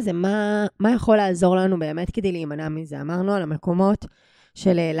לחשוב כזה, מה יכול לעזור לנו באמת כדי להימנע מזה? אמרנו על המקומות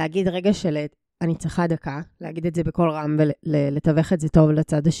של להגיד רגע של אני צריכה דקה, להגיד את זה בכל רם ולתווך את זה טוב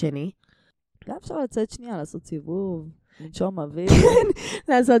לצד השני. גם אפשר לצאת שנייה, לעשות סיבוב, לנשום אוויר.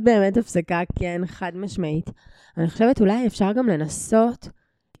 לעשות באמת הפסקה, כן, חד משמעית. אני חושבת אולי אפשר גם לנסות,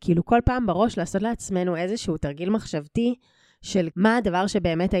 כאילו כל פעם בראש לעשות לעצמנו איזשהו תרגיל מחשבתי של מה הדבר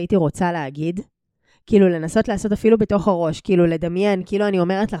שבאמת הייתי רוצה להגיד, כאילו לנסות לעשות אפילו בתוך הראש, כאילו לדמיין, כאילו אני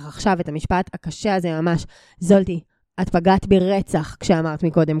אומרת לך עכשיו את המשפט הקשה הזה ממש, זולטי, את פגעת בי רצח כשאמרת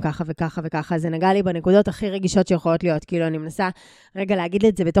מקודם ככה וככה וככה, זה נגע לי בנקודות הכי רגישות שיכולות להיות, כאילו אני מנסה רגע להגיד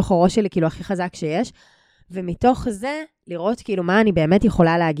את זה בתוך הראש שלי, כאילו הכי חזק שיש, ומתוך זה לראות כאילו מה אני באמת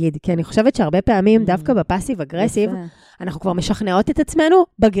יכולה להגיד, כי אני חושבת שהרבה פעמים דווקא בפאסיב אגרסיב, אנחנו כבר משכנעות את עצמנו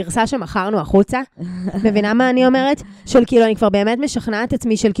בגרסה שמכרנו החוצה. מבינה מה אני אומרת? של כאילו, אני כבר באמת משכנעת את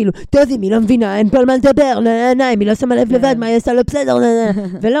עצמי של כאילו, טוב, אם היא לא מבינה, אין פה על מה לדבר, אם היא לא שמה לב לבד, מה היא עושה לו בסדר,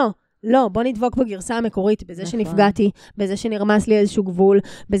 ולא, בוא נדבוק בגרסה המקורית, בזה שנפגעתי, בזה שנרמס לי איזשהו גבול,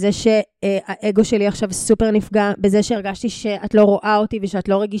 בזה שהאגו שלי עכשיו סופר נפגע, בזה שהרגשתי שאת לא רואה אותי ושאת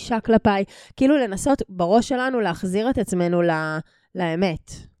לא רגישה כלפיי, כאילו לנסות בראש שלנו להחזיר את עצמנו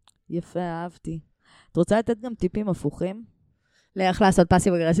לאמת. יפה, אהבתי. את רוצה לתת גם טיפים הפוכים? לאיך לעשות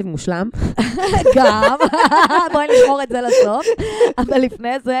פאסיב אגרסיב מושלם? גם, בואי נשמור את זה לסוף. אבל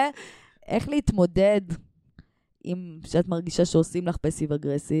לפני זה, איך להתמודד שאת מרגישה שעושים לך פסיב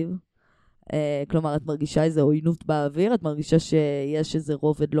אגרסיב, כלומר, את מרגישה איזו עוינות באוויר, את מרגישה שיש איזה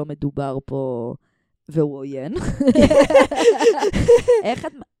רובד לא מדובר פה, והוא עוין.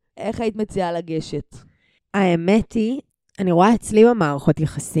 איך היית מציעה לגשת? האמת היא, אני רואה אצלי במערכות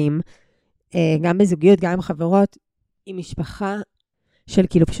יחסים, גם בזוגיות, גם עם חברות, עם משפחה, של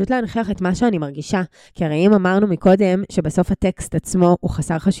כאילו פשוט להנכיח את מה שאני מרגישה. כי הרי אם אמרנו מקודם שבסוף הטקסט עצמו הוא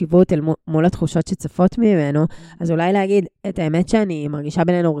חסר חשיבות מול התחושות שצפות ממנו, אז אולי להגיד את האמת שאני מרגישה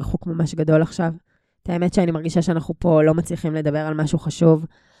בינינו ריחוק ממש גדול עכשיו. את האמת שאני מרגישה שאנחנו פה לא מצליחים לדבר על משהו חשוב.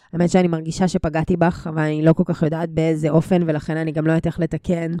 האמת שאני מרגישה שפגעתי בך, אבל אני לא כל כך יודעת באיזה אופן, ולכן אני גם לא יודעת איך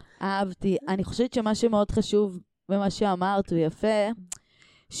לתקן. אהבתי. אני חושבת שמה שמאוד חשוב במה שאמרת ויפה,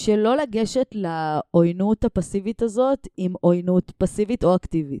 שלא לגשת לעוינות הפסיבית הזאת עם עוינות פסיבית או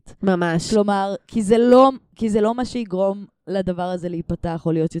אקטיבית. ממש. כלומר, כי זה לא מה שיגרום לדבר הזה להיפתח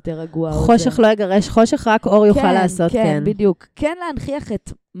או להיות יותר רגוע. חושך לא יגרש, חושך רק אור יוכל לעשות, כן. כן, בדיוק. כן להנכיח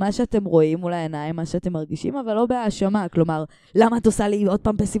את מה שאתם רואים מול העיניים, מה שאתם מרגישים, אבל לא בהאשמה. כלומר, למה את עושה לי עוד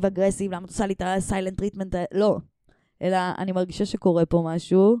פעם פסיב אגרסיב? למה את עושה לי את הסיילנט טריטמנט? לא. אלא אני מרגישה שקורה פה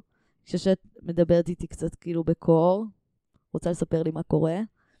משהו, כשאת מדברת איתי קצת כאילו בקור, רוצה לספר לי מה קורה.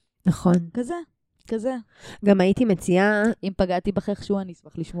 נכון. כזה. גם הייתי מציעה... אם פגעתי בך איכשהו, אני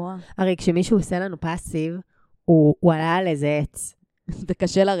אשמח לשמוע. הרי כשמישהו עושה לנו פסיב, הוא עלה על איזה עץ.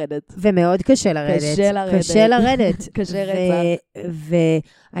 וקשה לרדת. ומאוד קשה לרדת. קשה לרדת. קשה רצח.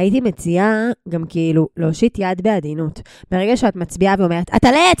 והייתי מציעה גם כאילו להושיט יד בעדינות. ברגע שאת מצביעה ואומרת, אתה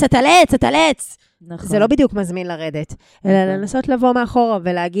לץ, אתה לץ, אתה לץ. נכון. זה לא בדיוק מזמין לרדת. אלא לנסות לבוא מאחורה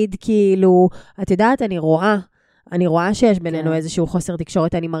ולהגיד כאילו, את יודעת, אני רואה שיש בינינו איזשהו חוסר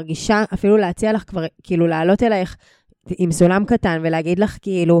תקשורת, אני מרגישה, אפילו להציע לך כבר, כאילו לעלות אלייך עם סולם קטן, ולהגיד לך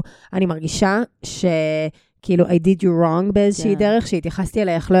כאילו, אני מרגישה שכאילו, I did you wrong באיזושהי דרך, שהתייחסתי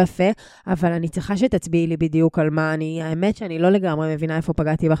אלייך לא יפה, אבל אני צריכה שתצביעי לי בדיוק על מה האמת שאני לא לגמרי מבינה איפה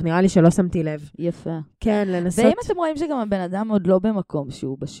פגעתי בך, נראה לי שלא שמתי לב. יפה. כן, לנסות. ואם אתם רואים שגם הבן אדם עוד לא במקום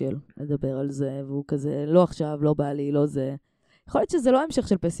שהוא בשל לדבר על זה, והוא כזה, לא עכשיו, לא בא לי, לא זה. יכול להיות שזה לא המשך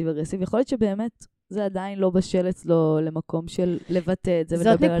של פסיב אגרסיב, יכול להיות שבאמת זה עדיין לא בשל אצלו למקום של לבטא את זה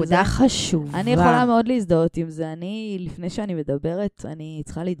ולדבר על זה. זאת נקודה חשובה. אני יכולה מאוד להזדהות עם זה. לפני שאני מדברת, אני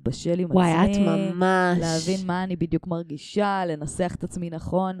צריכה להתבשל עם עצמי. וואי, את ממש. להבין מה אני בדיוק מרגישה, לנסח את עצמי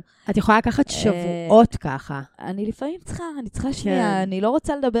נכון. את יכולה לקחת שבועות ככה. אני לפעמים צריכה שנייה. אני לא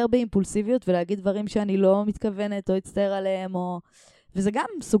רוצה לדבר באימפולסיביות ולהגיד דברים שאני לא מתכוונת או אצטער עליהם או... וזה גם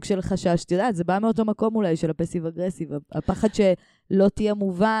סוג של חשש, אתה יודעת, זה בא מאותו מקום אולי של הפסיב אגרסיב, הפחד שלא תהיה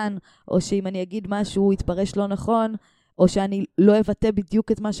מובן, או שאם אני אגיד משהו הוא יתפרש לא נכון, או שאני לא אבטא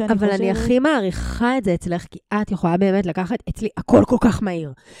בדיוק את מה שאני חושבת. אבל אני הכי מעריכה את זה אצלך, כי את יכולה באמת לקחת אצלי הכל כל כך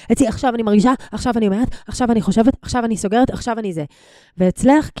מהיר. אצלי עכשיו אני מרגישה, עכשיו אני אומרת, עכשיו אני חושבת, עכשיו אני סוגרת, עכשיו אני זה.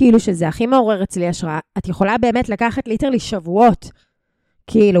 ואצלך כאילו שזה הכי מעורר אצלי השראה, את יכולה באמת לקחת ליטרלי שבועות,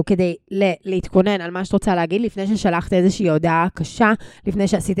 כאילו, כדי להתכונן על מה שאת רוצה להגיד, לפני ששלחת איזושהי הודעה קשה, לפני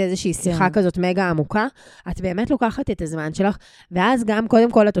שעשית איזושהי שיחה כזאת מגה עמוקה, את באמת לוקחת את הזמן שלך, ואז גם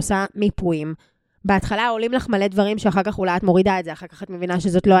קודם כל את עושה מיפויים. בהתחלה עולים לך מלא דברים שאחר כך אולי את מורידה את זה, אחר כך את מבינה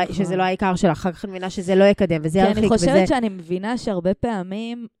שזה לא העיקר שלך, אחר כך את מבינה שזה לא יקדם, וזה ירחיק. כי אני חושבת שאני מבינה שהרבה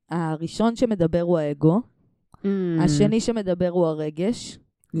פעמים, הראשון שמדבר הוא האגו, השני שמדבר הוא הרגש,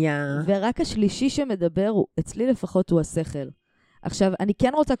 ורק השלישי שמדבר, אצלי לפחות הוא השכל. עכשיו, אני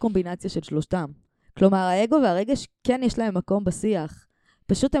כן רוצה קומבינציה של שלושתם. כלומר, האגו והרגש כן יש להם מקום בשיח.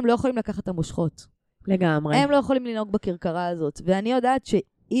 פשוט הם לא יכולים לקחת את המושכות. לגמרי. הם לא יכולים לנהוג בקרקרה הזאת. ואני יודעת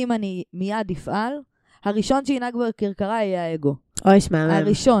שאם אני מיד אפעל, הראשון שינהג בקרקרה יהיה האגו. אוי, שמאמן.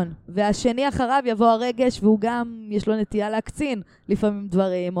 הראשון. והשני אחריו יבוא הרגש, והוא גם יש לו נטייה להקצין לפעמים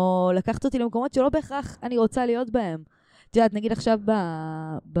דברים, או לקחת אותי למקומות שלא בהכרח אני רוצה להיות בהם. את יודעת, נגיד עכשיו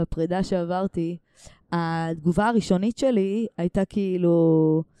בפרידה שעברתי, התגובה הראשונית שלי הייתה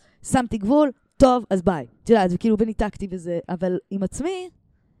כאילו, שמתי גבול, טוב, אז ביי. את יודעת, וכאילו וניתקתי בזה, אבל עם עצמי,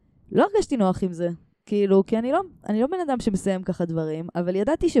 לא הרגשתי נוח עם זה. כאילו, כי אני לא בן אדם שמסיים ככה דברים, אבל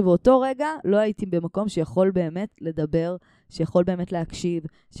ידעתי שבאותו רגע לא הייתי במקום שיכול באמת לדבר, שיכול באמת להקשיב,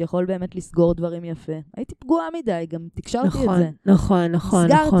 שיכול באמת לסגור דברים יפה. הייתי פגועה מדי, גם תקשרתי את זה. נכון.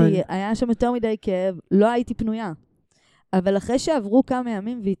 סגרתי, היה שם יותר מדי כאב, לא הייתי פנויה. אבל אחרי שעברו כמה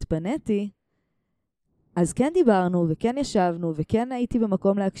ימים והתפניתי, אז כן דיברנו, וכן ישבנו, וכן הייתי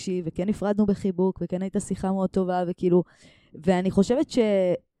במקום להקשיב, וכן נפרדנו בחיבוק, וכן הייתה שיחה מאוד טובה, וכאילו, ואני חושבת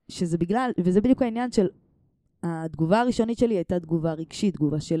שזה בגלל, וזה בדיוק העניין של, התגובה הראשונית שלי הייתה תגובה רגשית,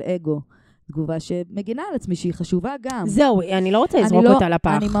 תגובה של אגו, תגובה שמגינה על עצמי, שהיא חשובה גם. זהו, אני לא רוצה לזרוק אותה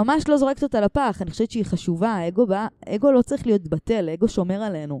לפח. אני ממש לא זורקת אותה לפח, אני חושבת שהיא חשובה, האגו לא צריך להיות בטל, האגו שומר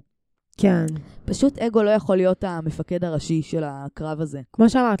עלינו. כן. פשוט אגו לא יכול להיות המפקד הראשי של הקרב הזה. כמו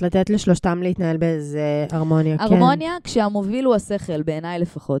שאמרת, לתת לשלושתם להתנהל באיזה הרמוניה, כן. הרמוניה, כשהמוביל הוא השכל, בעיניי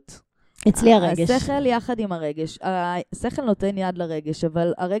לפחות. אצלי הרגש. השכל יחד עם הרגש. השכל נותן יד לרגש,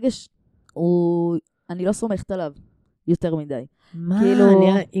 אבל הרגש הוא... אני לא סומכת עליו יותר מדי. מה?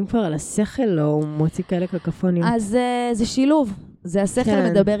 כאילו... אם כבר על השכל לא, הוא מוציא כאלה קקפונים. אז זה שילוב. זה השכל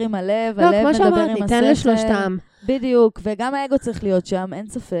כן. מדבר עם הלב, לא, הלב כמו מדבר שאמרת, עם ניתן השכל. לשלושתם. בדיוק, וגם האגו צריך להיות שם, אין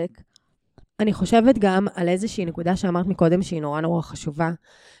ספק. אני חושבת גם על איזושהי נקודה שאמרת מקודם, שהיא נורא נורא חשובה,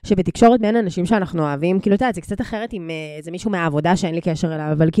 שבתקשורת בין אנשים שאנחנו אוהבים, כאילו, אתה יודע, זה קצת אחרת עם איזה מישהו מהעבודה שאין לי קשר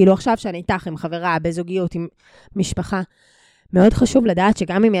אליו, אבל כאילו עכשיו שאני איתך עם חברה, בזוגיות, עם משפחה, מאוד חשוב לדעת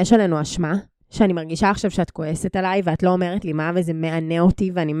שגם אם יש עלינו אשמה, שאני מרגישה עכשיו שאת כועסת עליי, ואת לא אומרת לי מה, וזה מענה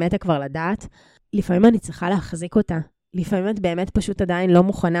אותי, ואני מתה כבר לדעת, לפעמים אני צריכה להחזיק אותה. לפעמים את באמת פשוט עדיין לא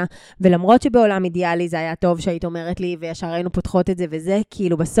מוכנה, ולמרות שבעולם אידיאלי זה היה טוב שהיית אומרת לי, וישר היינו פותחות את זה וזה,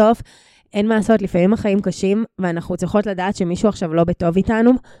 כאילו בסוף, אין מה לעשות, לפעמים החיים קשים, ואנחנו צריכות לדעת שמישהו עכשיו לא בטוב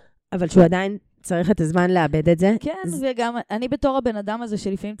איתנו, אבל שהוא עדיין צריך את הזמן לאבד את זה. כן, וגם אני בתור הבן אדם הזה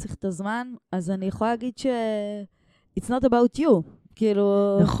שלפעמים צריך את הזמן, אז אני יכולה להגיד ש... It's not about you.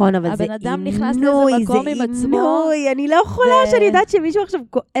 כאילו, נכון, אבל זה הבן אדם נכנס לאיזה מקום עם עצמו. אני לא יכולה שאני יודעת שמישהו עכשיו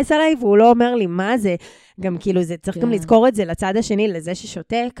כועס עליי, והוא לא אומר לי מה זה. גם כאילו, זה צריך גם לזכור את זה לצד השני, לזה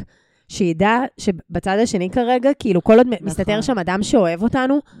ששותק, שידע שבצד השני כרגע, כאילו כל עוד מסתתר שם אדם שאוהב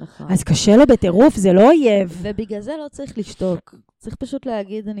אותנו, אז קשה לו בטירוף, זה לא אויב. ובגלל זה לא צריך לשתוק. צריך פשוט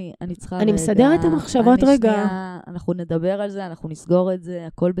להגיד, אני צריכה רגע. אני מסדר את המחשבות רגע. אנחנו נדבר על זה, אנחנו נסגור את זה,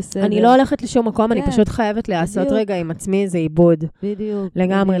 הכל בסדר. אני לא הולכת לשום מקום, אני פשוט חייבת לעשות רגע עם עצמי איזה עיבוד. בדיוק.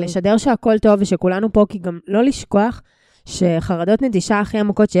 לגמרי, לשדר שהכל טוב ושכולנו פה, כי גם לא לשכוח שחרדות נטישה הכי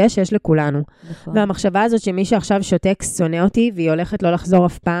עמוקות שיש לכולנו. נכון. והמחשבה הזאת שמי שעכשיו שותק שונא אותי, והיא הולכת לא לחזור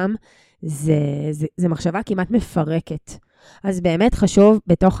אף פעם, זה מחשבה כמעט מפרקת. אז באמת חשוב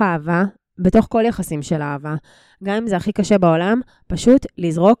בתוך האהבה, בתוך כל יחסים של אהבה, גם אם זה הכי קשה בעולם, פשוט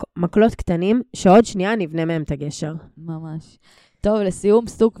לזרוק מקלות קטנים, שעוד שנייה נבנה מהם את הגשר. ממש. טוב, לסיום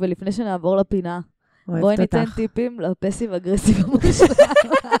סטוק, ולפני שנעבור לפינה, בואי ניתן טיפים לפסיב אגרסיב המושלם.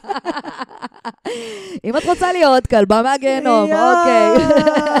 אם את רוצה להיות כלבה מהגיהנום, אוקיי.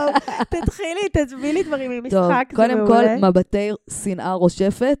 תתחילי, תצביעי לי דברים עם משחק. טוב, קודם כל, מבטי שנאה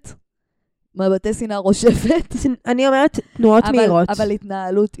רושפת. מבטי שנאה רושפת. אני אומרת תנועות מהירות. אבל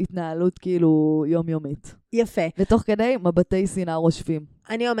התנהלות כאילו יומיומית. יפה. ותוך כדי מבטי שנאה רושפים.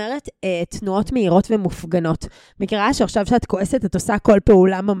 אני אומרת תנועות מהירות ומופגנות. מכירה שעכשיו שאת כועסת, את עושה כל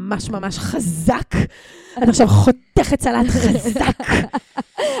פעולה ממש ממש חזק. את עכשיו חותכת סלט חזק.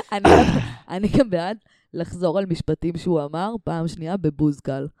 אני גם בעד לחזור על משפטים שהוא אמר, פעם שנייה בבוז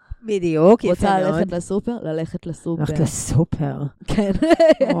קל. בדיוק, יפה מאוד. רוצה ללכת לסופר? ללכת לסופר. ללכת לסופר. כן.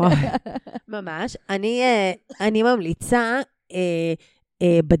 ממש. אני ממליצה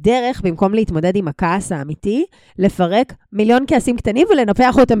בדרך, במקום להתמודד עם הכעס האמיתי, לפרק מיליון כעסים קטנים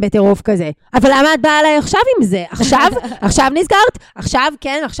ולנפח אותם בטירוף כזה. אבל למה את באה עליי עכשיו עם זה? עכשיו נזכרת? עכשיו,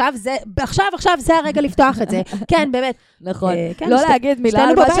 כן, עכשיו זה הרגע לפתוח את זה. כן, באמת. נכון. לא להגיד מילה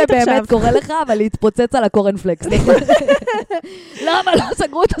על מה שבאמת קורה לך, אבל להתפוצץ על הקורנפלקס. למה לא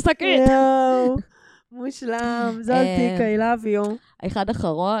סגרו את השקית? מושלם, זלתיק, I love you. אחד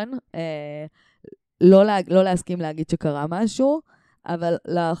אחרון, לא להסכים להגיד שקרה משהו, אבל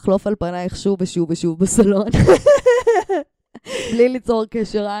לחלוף על פנייך שוב ושוב בסלון. בלי ליצור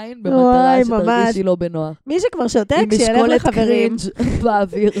קשר עין, במטרה שתרגישי לא בנוח. מי שכבר שותק, שילך לחברים.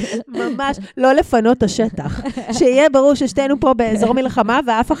 באוויר. ממש, לא לפנות את השטח. שיהיה ברור ששתינו פה באזור מלחמה,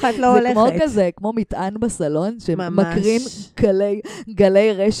 ואף אחד לא הולכת. זה כמו כזה, כמו מטען בסלון, שמקרין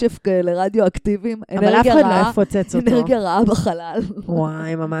גלי רשף כאלה רדיואקטיביים. אבל אף אחד לא יפוצץ אותו. אנרגיה רעה בחלל.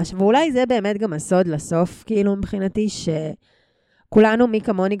 וואי, ממש. ואולי זה באמת גם הסוד לסוף, כאילו מבחינתי, כולנו, מי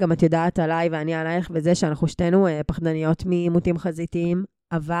כמוני, גם את יודעת עליי ואני עלייך, וזה שאנחנו שתינו פחדניות מעימותים חזיתיים,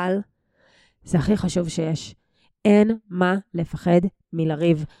 אבל זה הכי חשוב שיש. אין מה לפחד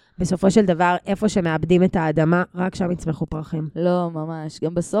מלריב. בסופו של דבר, איפה שמאבדים את האדמה, רק שם יצמחו פרחים. לא, ממש.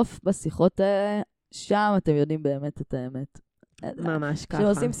 גם בסוף, בשיחות שם אתם יודעים באמת את האמת. ממש ככה.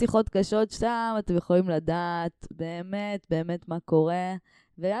 כשעושים שיחות קשות שם, אתם יכולים לדעת באמת מה קורה,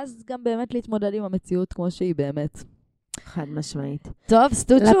 ואז גם באמת להתמודד עם המציאות כמו שהיא באמת. חד משמעית. טוב,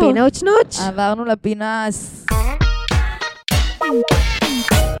 סטוצ'ו. לפינות שנוץ'. עברנו לפינה.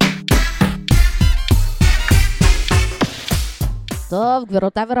 טוב,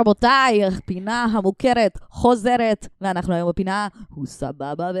 גבירותיי ורבותיי, פינה המוכרת, חוזרת, ואנחנו היום בפינה, הוא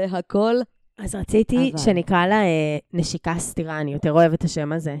סבבה והכל אז רציתי אבל- שנקרא לה נשיקה סתירה, אני יותר אוהבת את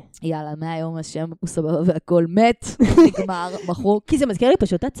השם הזה. יאללה, מהיום השם הוא סבבה והכל מת, נגמר, מחוק. כי זה מזכיר לי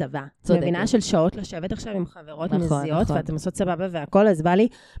פשוט הצבא. צודקת. מבינה של שעות לשבת עכשיו עם חברות נכון, מזיעות, נכון. ואתם עושות סבבה והכל, אז בא לי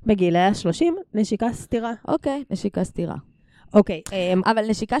בגילי ה-30, נשיקה סתירה. אוקיי, נשיקה סתירה. אוקיי, אבל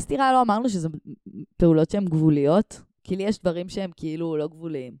נשיקה סתירה לא אמרנו שזה פעולות שהן גבוליות, כי לי יש דברים שהם כאילו לא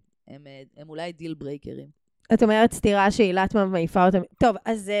גבוליים. הם אולי דיל ברייקרים. את אומרת סתירה שאילת מעיפה אותם. טוב,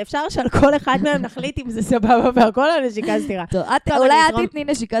 אז אפשר שעל כל אחד מהם נחליט אם זה סבבה והכל או נשיקה סתירה. טוב, טוב, אולי אני את אזרום. תתני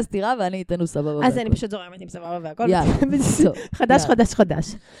נשיקה סתירה ואני אתנו סבבה. אז והכל. אני פשוט זורמת עם סבבה והכל. יאללה, טוב. חדש, יאללה. חדש,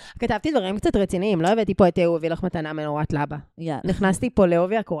 חדש. כתבתי דברים קצת רציניים, לא הבאתי פה את הוא הביא לך מתנה מנורת לבה. יאללה. נכנסתי פה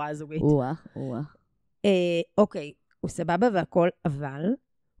לאובי הקורה הזוגית. וואה. אוקיי, הוא סבבה והכל, אבל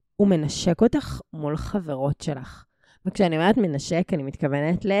הוא מנשק אותך מול חברות שלך. וכשאני אומרת מנשק, אני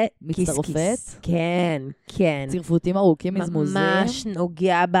מתכוונת לכיס מצטרפת? כיס. כן, כן. צרפותים ארוכים מזמוזים. ממש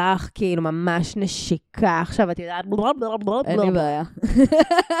נוגע בך, כאילו ממש נשיקה. עכשיו את יודעת, אין לי בעיה.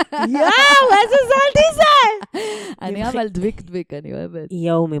 יואו, איזה זלתי זה! אני אבל דביק, אני אוהבת.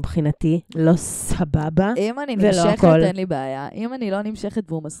 יואו, מבחינתי, לא סבבה. אם אני ולא נמשכת, הכל. אין לי בעיה. אם אני לא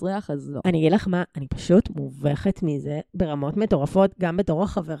נמשכת והוא מסריח, אז לא. אני אגיד לך מה, אני פשוט מובכת מזה ברמות מטורפות, גם בתור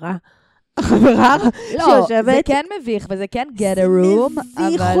החברה. החברה לא, שיושבת... זה כן מביך, וזה כן get a room,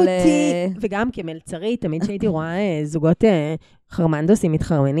 מביך אבל... אותי. וגם כמלצרית, תמיד שהייתי רואה זוגות חרמנדוסים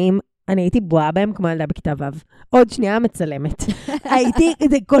מתחרמנים, אני הייתי בואה בהם כמו ילדה בכתב ו'. עוד שנייה מצלמת. הייתי,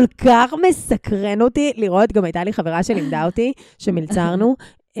 זה כל כך מסקרן אותי לראות, גם הייתה לי חברה שלימדה אותי, שמלצרנו,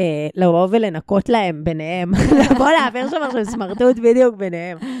 לבוא ולנקות להם ביניהם. לבוא להעביר שם עכשיו סמרטוט בדיוק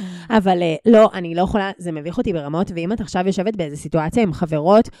ביניהם. אבל לא, אני לא יכולה, זה מביך אותי ברמות, ואם את עכשיו יושבת באיזו סיטואציה עם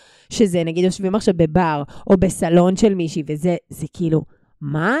חברות, שזה נגיד יושבים עכשיו בבר, או בסלון של מישהי, וזה כאילו,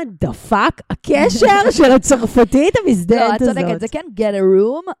 מה דפק הקשר של הצרפתית לא, המזדהת את הזאת? צודקת, זה כן get a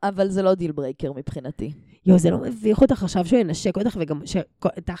room, אבל זה לא דיל ברייקר מבחינתי. יו, זה לא מביך אותך עכשיו שהוא ינשק אותך, וגם,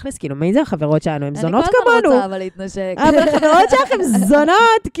 תכלס, כאילו, מי זה החברות שלנו? הם זונות אני כל הזמן כמונו. רוצה אבל להתנשק. אבל החברות שלכם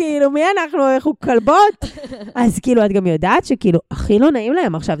זונות, כאילו, מי אנחנו כלבות? אז כאילו, את גם יודעת שכאילו, הכי לא נעים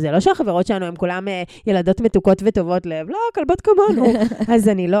להם עכשיו, זה לא שהחברות שלנו הם כולם ילדות מתוקות וטובות לב, לא, כלבות כמונו. אז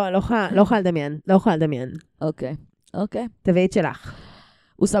אני לא יכולה לדמיין. אוקיי. תביאי את שלך.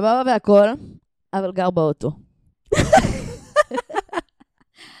 הוא סבבה והכל, אבל גר באוטו.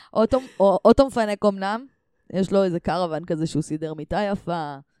 אוטו מפנק אמנם, יש לו איזה קרוון כזה שהוא סידר מיטה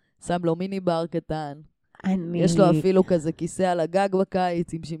יפה, שם לו מיני בר קטן, יש לו אפילו כזה כיסא על הגג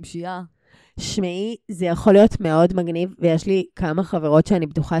בקיץ עם שמשייה. שמעי, זה יכול להיות מאוד מגניב, ויש לי כמה חברות שאני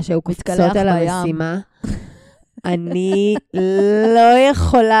בטוחה שהיו קופצות מתקלח על בים. המשימה. אני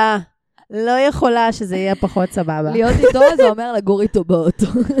לא יכולה שזה יהיה פחות סבבה. להיות איתו זה אומר לגור איתו באוטו.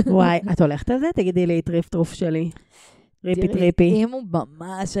 וואי, את הולכת על זה? תגידי לי, טריף טרוף שלי. טריפי. אם הוא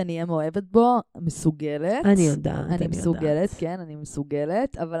ממש אני אהיה מאוהבת בו, מסוגלת. אני יודעת. אני מסוגלת, כן, אני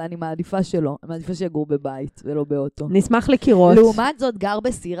מסוגלת, אבל אני מעדיפה שלא. אני מעדיפה שיגור בבית ולא באוטו. נשמח לקירות. לעומת זאת, גר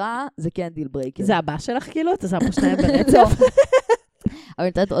בסירה, זה כן דיל ברייקר. זה הבא שלך כאילו? אתה שם פה שניים ברצף? אבל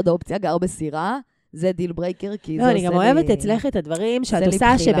נתת עוד אופציה, גר בסירה, זה דיל ברייקר, כי זה לא, עושה אני לי... גם אוהבת אצלך את הדברים שאת עושה לי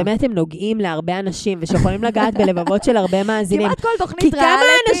עושה, בחילה. שבאמת הם נוגעים להרבה אנשים, ושיכולים לגעת בלבבות של הרבה מאזינים. כמעט כל כי תוכנית כמה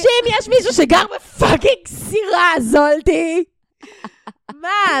ריאליטי. אנשים יש מישהו שגר בפאקינג סירה, זולתי? מה?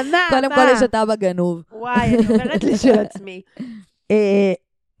 קודם כל יש את אבא גנוב. וואי, אני אומרת לי של עצמי.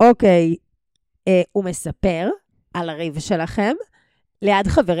 אוקיי, הוא מספר על הריב שלכם ליד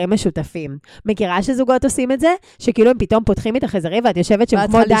חברים משותפים. מכירה שזוגות עושים את זה? שכאילו הם פתאום פותחים איתך איזה ריב, ואת יושבת שם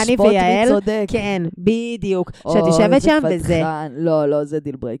כמו דני ויעל. צודק. כן, בדיוק. שאת יושבת שם וזה... לא, זה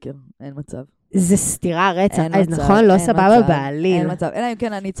דיל ברייקר. אין מצב. זה סתירה רצח. אין אז מצב, נכון, לא אין סבבה מצב, בעליל. אין מצב. אלא אם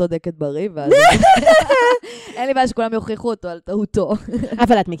כן אני צודקת בריב, ואז... אין לי בעיה שכולם יוכיחו אותו על טעותו.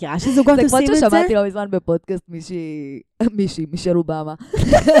 אבל את מכירה שזוגות זה כמו עושים את זה? ששמעתי לא מזמן בפודקאסט מישל אובמה.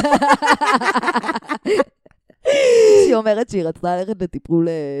 שהיא אומרת שהיא רצתה ללכת לטיפול,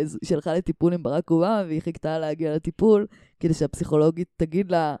 שהלכה לטיפול עם ברק אובמה, והיא חיכתה להגיע לטיפול, כדי שהפסיכולוגית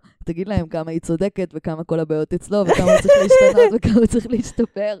תגיד להם כמה היא צודקת, וכמה כל הבעיות אצלו, וכמה הוא צריך להשתנות, וכמה הוא צריך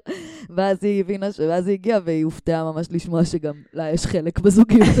להשתפר. ואז היא הבינה, ואז היא הגיעה, והיא הופתעה ממש לשמוע שגם לה יש חלק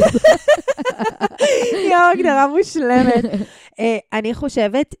בזוגיות הזאת. יואו, הגדרה מושלמת. אני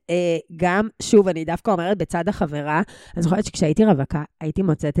חושבת, גם, שוב, אני דווקא אומרת בצד החברה, אני זוכרת שכשהייתי רווקה, הייתי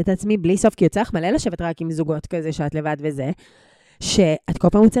מוצאת את עצמי בלי סוף, כי יוצא לך מלא לשבת רק עם זוגות כזה, שאת לבד וזה, שאת כל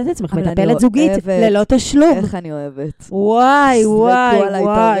פעם מוצאת את עצמך אבל אני מטפלת זוגית אוהבת. ללא תשלום. איך אני אוהבת. וואי, וואי, זרקו עליי את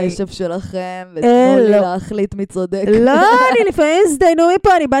וואי. הרשף שלכם, ותנו לי להחליט מי צודק. לא, אני לפעמים הזדיינו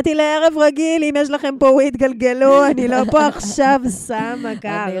מפה, אני באתי לערב רגיל, אם יש לכם פה וויד גלגלו, אני לא פה עכשיו שמה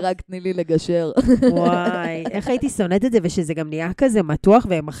קר. אני רק תני לי לגשר. וואי, איך הייתי שונאת את זה, ושזה גם נהיה כזה מתוח,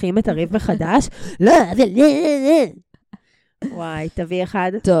 והם אחים את הריב מחדש. לא, אבל... וואי, תביא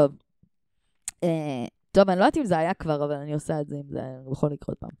אחד. טוב. טוב, אני לא יודעת אם זה היה כבר, אבל אני עושה את זה, אם זה יכול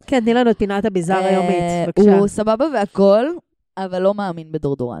לקרות פעם. כן, תני לנו את פינת הביזאר היומית, בבקשה. הוא סבבה והכל, אבל לא מאמין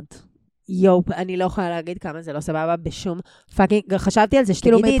בדורדורנט. יופ, אני לא יכולה להגיד כמה זה לא סבבה בשום פאקינג, חשבתי על זה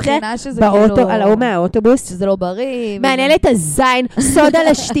כאילו שתגידי את זה, מבחינה שזה באוטו, כאילו... על ההוא מהאוטובוס. שזה לא בריא. מעניין את הזין, סודה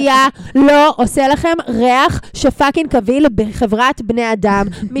לשתייה, לא עושה לכם ריח שפאקינג קביל בחברת בני אדם.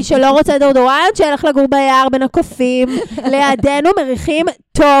 מי שלא רוצה דורדורנט, שילך לגור ביער בין הקופים. לידינו מריחים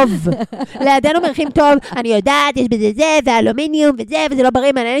טוב. לידינו מריחים טוב. אני יודעת, יש בזה זה, ואלומיניום וזה לא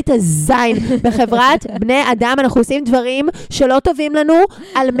בריא. מעניין את הזין. בחברת בני אדם אנחנו עושים דברים שלא טובים לנו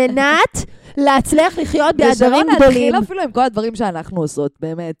על מנת להצליח לחיות באדרים גדולים. נתחיל אפילו עם כל הדברים שאנחנו עושות,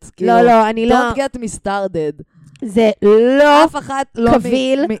 באמת. לא, לא, אני לא... Don't get me started. זה לא אף אחת לא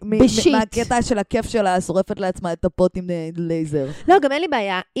קביל בשיט. מהקטע של הכיף שלה, שורפת לעצמה את הפוט עם לייזר. לא, גם אין לי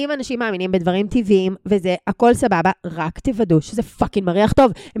בעיה. אם אנשים מאמינים בדברים טבעיים, וזה הכל סבבה, רק תוודאו שזה פאקינג מריח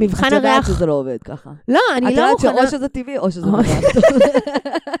טוב. מבחן את יודעת הריח... שזה לא עובד ככה. לא, אני לא את מוכנה... יודעת שאו שזה טבעי, או שזה מריח טוב.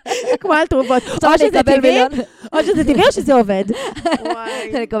 כמו על תרופות. או שזה טבעי, או שזה טבעי, או שזה עובד.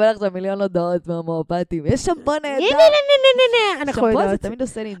 אני אקבל עכשיו מיליון הודעות מהמואפטים. יש שמפו נהדר. אנחנו שמפו זה יודעות. תמיד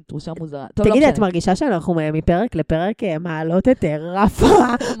עושה לי תחושה מוזרה. תגידי, את מרגישה שאנחנו מפרק לפרק מעלות את רף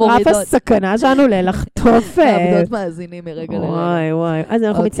מורידות. הסכנה שלנו ללחטוף... מאבדות מאזינים מרגע לרגע. וואי, וואי. אז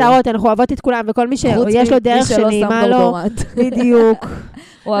אנחנו אוקיי. מצטערות, אנחנו אוהבות את כולם, וכל מי שיש לו דרך שנעימה לו, בדיוק.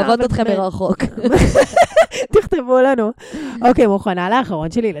 אוהבות אתכם מרחוק. תכתבו לנו. אוקיי, מוכנה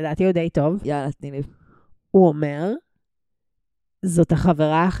לאחרון שלי, לדעתי הוא די טוב. יאללה, תני לי. הוא אומר, זאת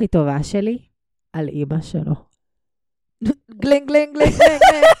החברה הכי טובה שלי על אמא שלו. גלינג, גלינג, גלינג,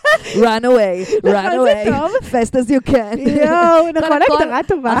 גלינג. run away, run away, fast as you can. יואו, נכון, הגדרה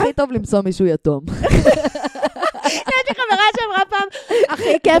טובה. הכי טוב למצוא מישהו יתום. יש לי חברה שאמרה פעם,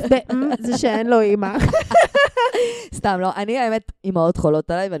 הכי כיף זה שאין לו אמא. סתם, לא, אני האמת אמהות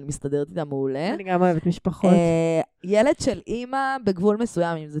חולות עליי, ואני מסתדרת איתה מעולה. אני גם אוהבת משפחות. ילד של אמא בגבול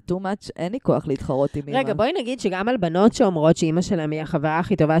מסוים, אם זה too much, אין לי כוח להתחרות עם אמא. רגע, בואי נגיד שגם על בנות שאומרות שאמא שלהם היא החברה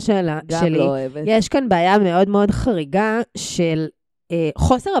הכי טובה שלי, גם לא אוהבת. יש כאן בעיה מאוד מאוד חריגה של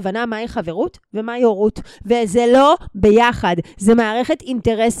חוסר הבנה מהי חברות ומהי הורות, וזה לא ביחד, זה מערכת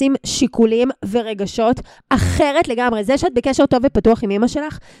אינטרסים, שיקולים ורגשות אחרת לגמרי. זה שאת בקשר טוב ופתוח עם אמא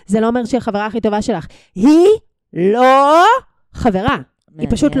שלך, זה לא אומר שהיא החברה הכי טובה שלך. היא לא חברה. היא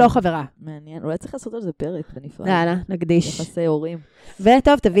פשוט לא חברה. מעניין, אולי צריך לעשות על זה פרק בנפרד. יאללה, נקדיש. יחסי הורים.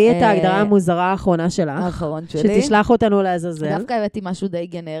 וטוב, תביאי את ההגדרה המוזרה האחרונה שלך. האחרון שלי. שתשלח אותנו לעזאזל. דווקא הבאתי משהו די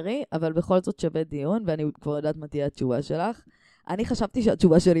גנרי, אבל בכל זאת שווה דיון, ואני כבר יודעת מה תהיה התשובה שלך. אני חשבתי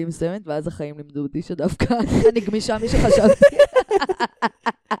שהתשובה שלי היא מסוימת, ואז החיים לימדו אותי שדווקא אני גמישה מי שחשבתי.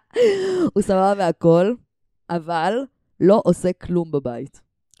 הוא סבבה והכל, אבל לא עושה כלום בבית.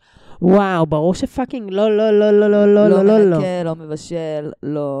 וואו, ברור שפאקינג לא, לא, לא, לא, לא, לא, לא, לא. לא מנקה, לא מבשל,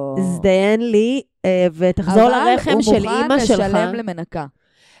 לא... הזדיין לי, ותחזור לרחם של אמא שלך. אבל הוא מוכן לשלם למנקה.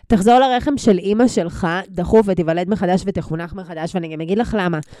 תחזור לרחם של אמא שלך, דחוף ותיוולד מחדש ותחונך מחדש, ואני גם אגיד לך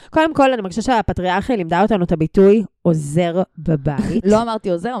למה. קודם כל, אני מרגישה שהפטריארכיה לימדה אותנו את הביטוי עוזר בבית. לא אמרתי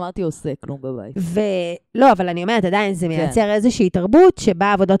עוזר, אמרתי עושה כלום בבית. לא, אבל אני אומרת, עדיין זה מייצר איזושהי תרבות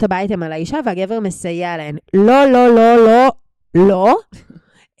שבה עבודות הבית הן על האישה והגבר מסייע להן. לא, לא, לא, לא, לא.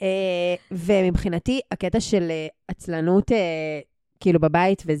 ומבחינתי, הקטע של עצלנות כאילו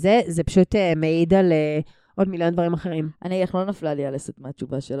בבית וזה, זה פשוט מעיד על עוד מיליון דברים אחרים. אני לא נפלה לי על הסת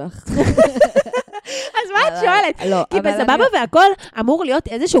מהתשובה שלך. אז מה את שואלת? לא, כי בסבבה והכל אמור להיות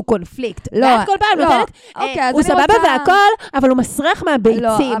איזשהו קונפליקט. לא, ואת כל פעם נותנת, הוא סבבה והכל, אבל הוא מסרח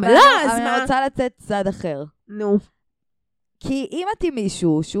מהביצים. לא, אז מה? אני רוצה לתת צד אחר. נו. כי אם את עם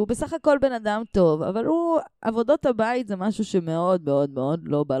מישהו שהוא בסך הכל בן אדם טוב, אבל הוא, עבודות הבית זה משהו שמאוד מאוד מאוד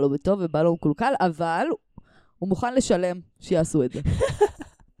לא בא לו בטוב ובא לו מקולקל, אבל הוא מוכן לשלם שיעשו את זה.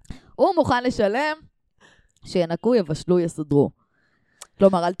 הוא מוכן לשלם שינקו, יבשלו, יסדרו.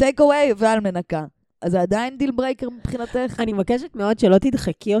 כלומר, על טייק אווי ועל מנקה. אז זה עדיין דיל ברייקר מבחינתך? אני מבקשת מאוד שלא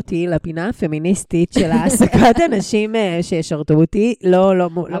תדחקי אותי לפינה הפמיניסטית של העסקת אנשים שישרתו אותי. לא קשה לי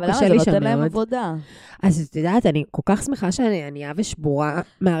שם מאוד. אבל למה זה נותן להם עבודה? אז את יודעת, אני כל כך שמחה שאני ענייה ושבורה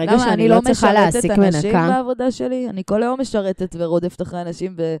מהרגע שאני לא צריכה להעסיק מנקה. למה, אני לא משרתת אנשים בעבודה שלי? אני כל היום משרתת ורודפת אחרי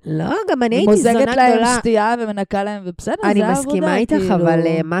אנשים לא, גם אני הייתי זונה גדולה. מוזגת להם שתייה ומנקה להם, ובסדר, זה העבודה. אני מסכימה איתך, אבל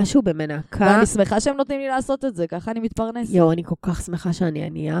משהו במנקה... ואני שמחה שהם נותנים לי לעשות את זה, ככה אני מתפרנסת. יו, אני כל כך שמחה שאני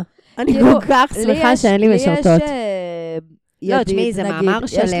ענייה. אני כל כך שמחה שאין לי משרתות. לא, תשמעי, זה מאמר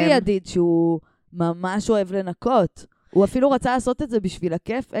שלם. יש לי ידיד שהוא ממש אוהב לנקות. הוא אפילו רצה לעשות את זה בשביל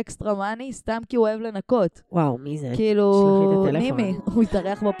הכיף, אקסטרה מאני, סתם כי הוא אוהב לנקות. וואו, מי זה? כאילו, מימי, הוא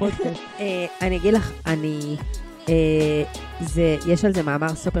התארח בפודקאסט. אני אגיד לך, יש על זה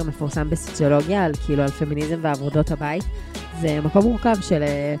מאמר סופר מפורסם בסוציולוגיה, על פמיניזם ועבודות הבית. זה מקום מורכב של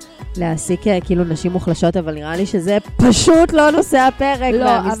להעסיק כאילו נשים מוחלשות, אבל נראה לי שזה פשוט לא נושא הפרק.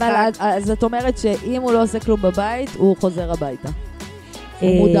 לא, אבל אז את אומרת שאם הוא לא עושה כלום בבית, הוא חוזר הביתה.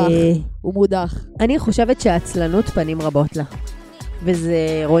 הוא מודח. אני חושבת שהעצלנות פנים רבות לה.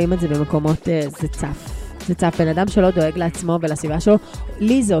 ורואים את זה במקומות, זה צף. זה צף, בן אדם שלא דואג לעצמו ולסביבה שלו.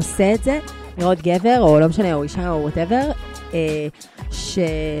 לי זה עושה את זה, לראות גבר, או לא משנה, או אישה, או whatever,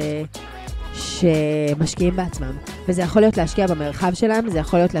 שמשקיעים בעצמם. וזה יכול להיות להשקיע במרחב שלהם, זה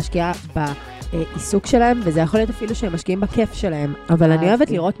יכול להיות להשקיע בעיסוק שלהם, וזה יכול להיות אפילו שהם משקיעים בכיף שלהם. אבל אני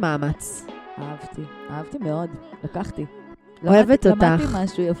אוהבת לראות מאמץ. אהבתי מאוד, לקחתי. אוהבת אותך. למדתי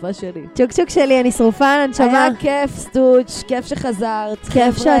משהו יפה שלי. צ'וק צ'וק שלי, אני שרופה, אני נשמה. היה כיף, סטוץ', כיף שחזרת.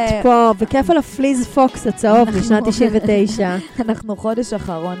 כיף שאת פה, וכיף על הפליז פוקס הצהוב משנת 99. אנחנו חודש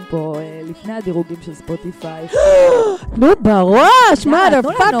אחרון פה, לפני הדירוגים של ספוטיפיי. נו, בראש,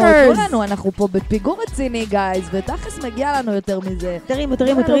 motherfuckers. תנו לנו, אנחנו פה בפיגור רציני, גייז, ותכלס מגיע לנו יותר מזה. תרימו. תנו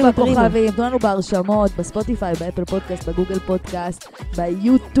לנו בהרשמות, בספוטיפיי, באפל פודקאסט, בגוגל פודקאסט,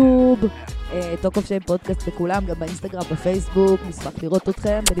 ביוטיוב. טוק אוף שיים פודקאסט בכולם, גם באינסטגרם, בפייסבוק. נשמח לראות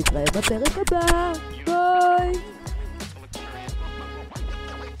אתכם ונתראה בפרק הבא. ביי!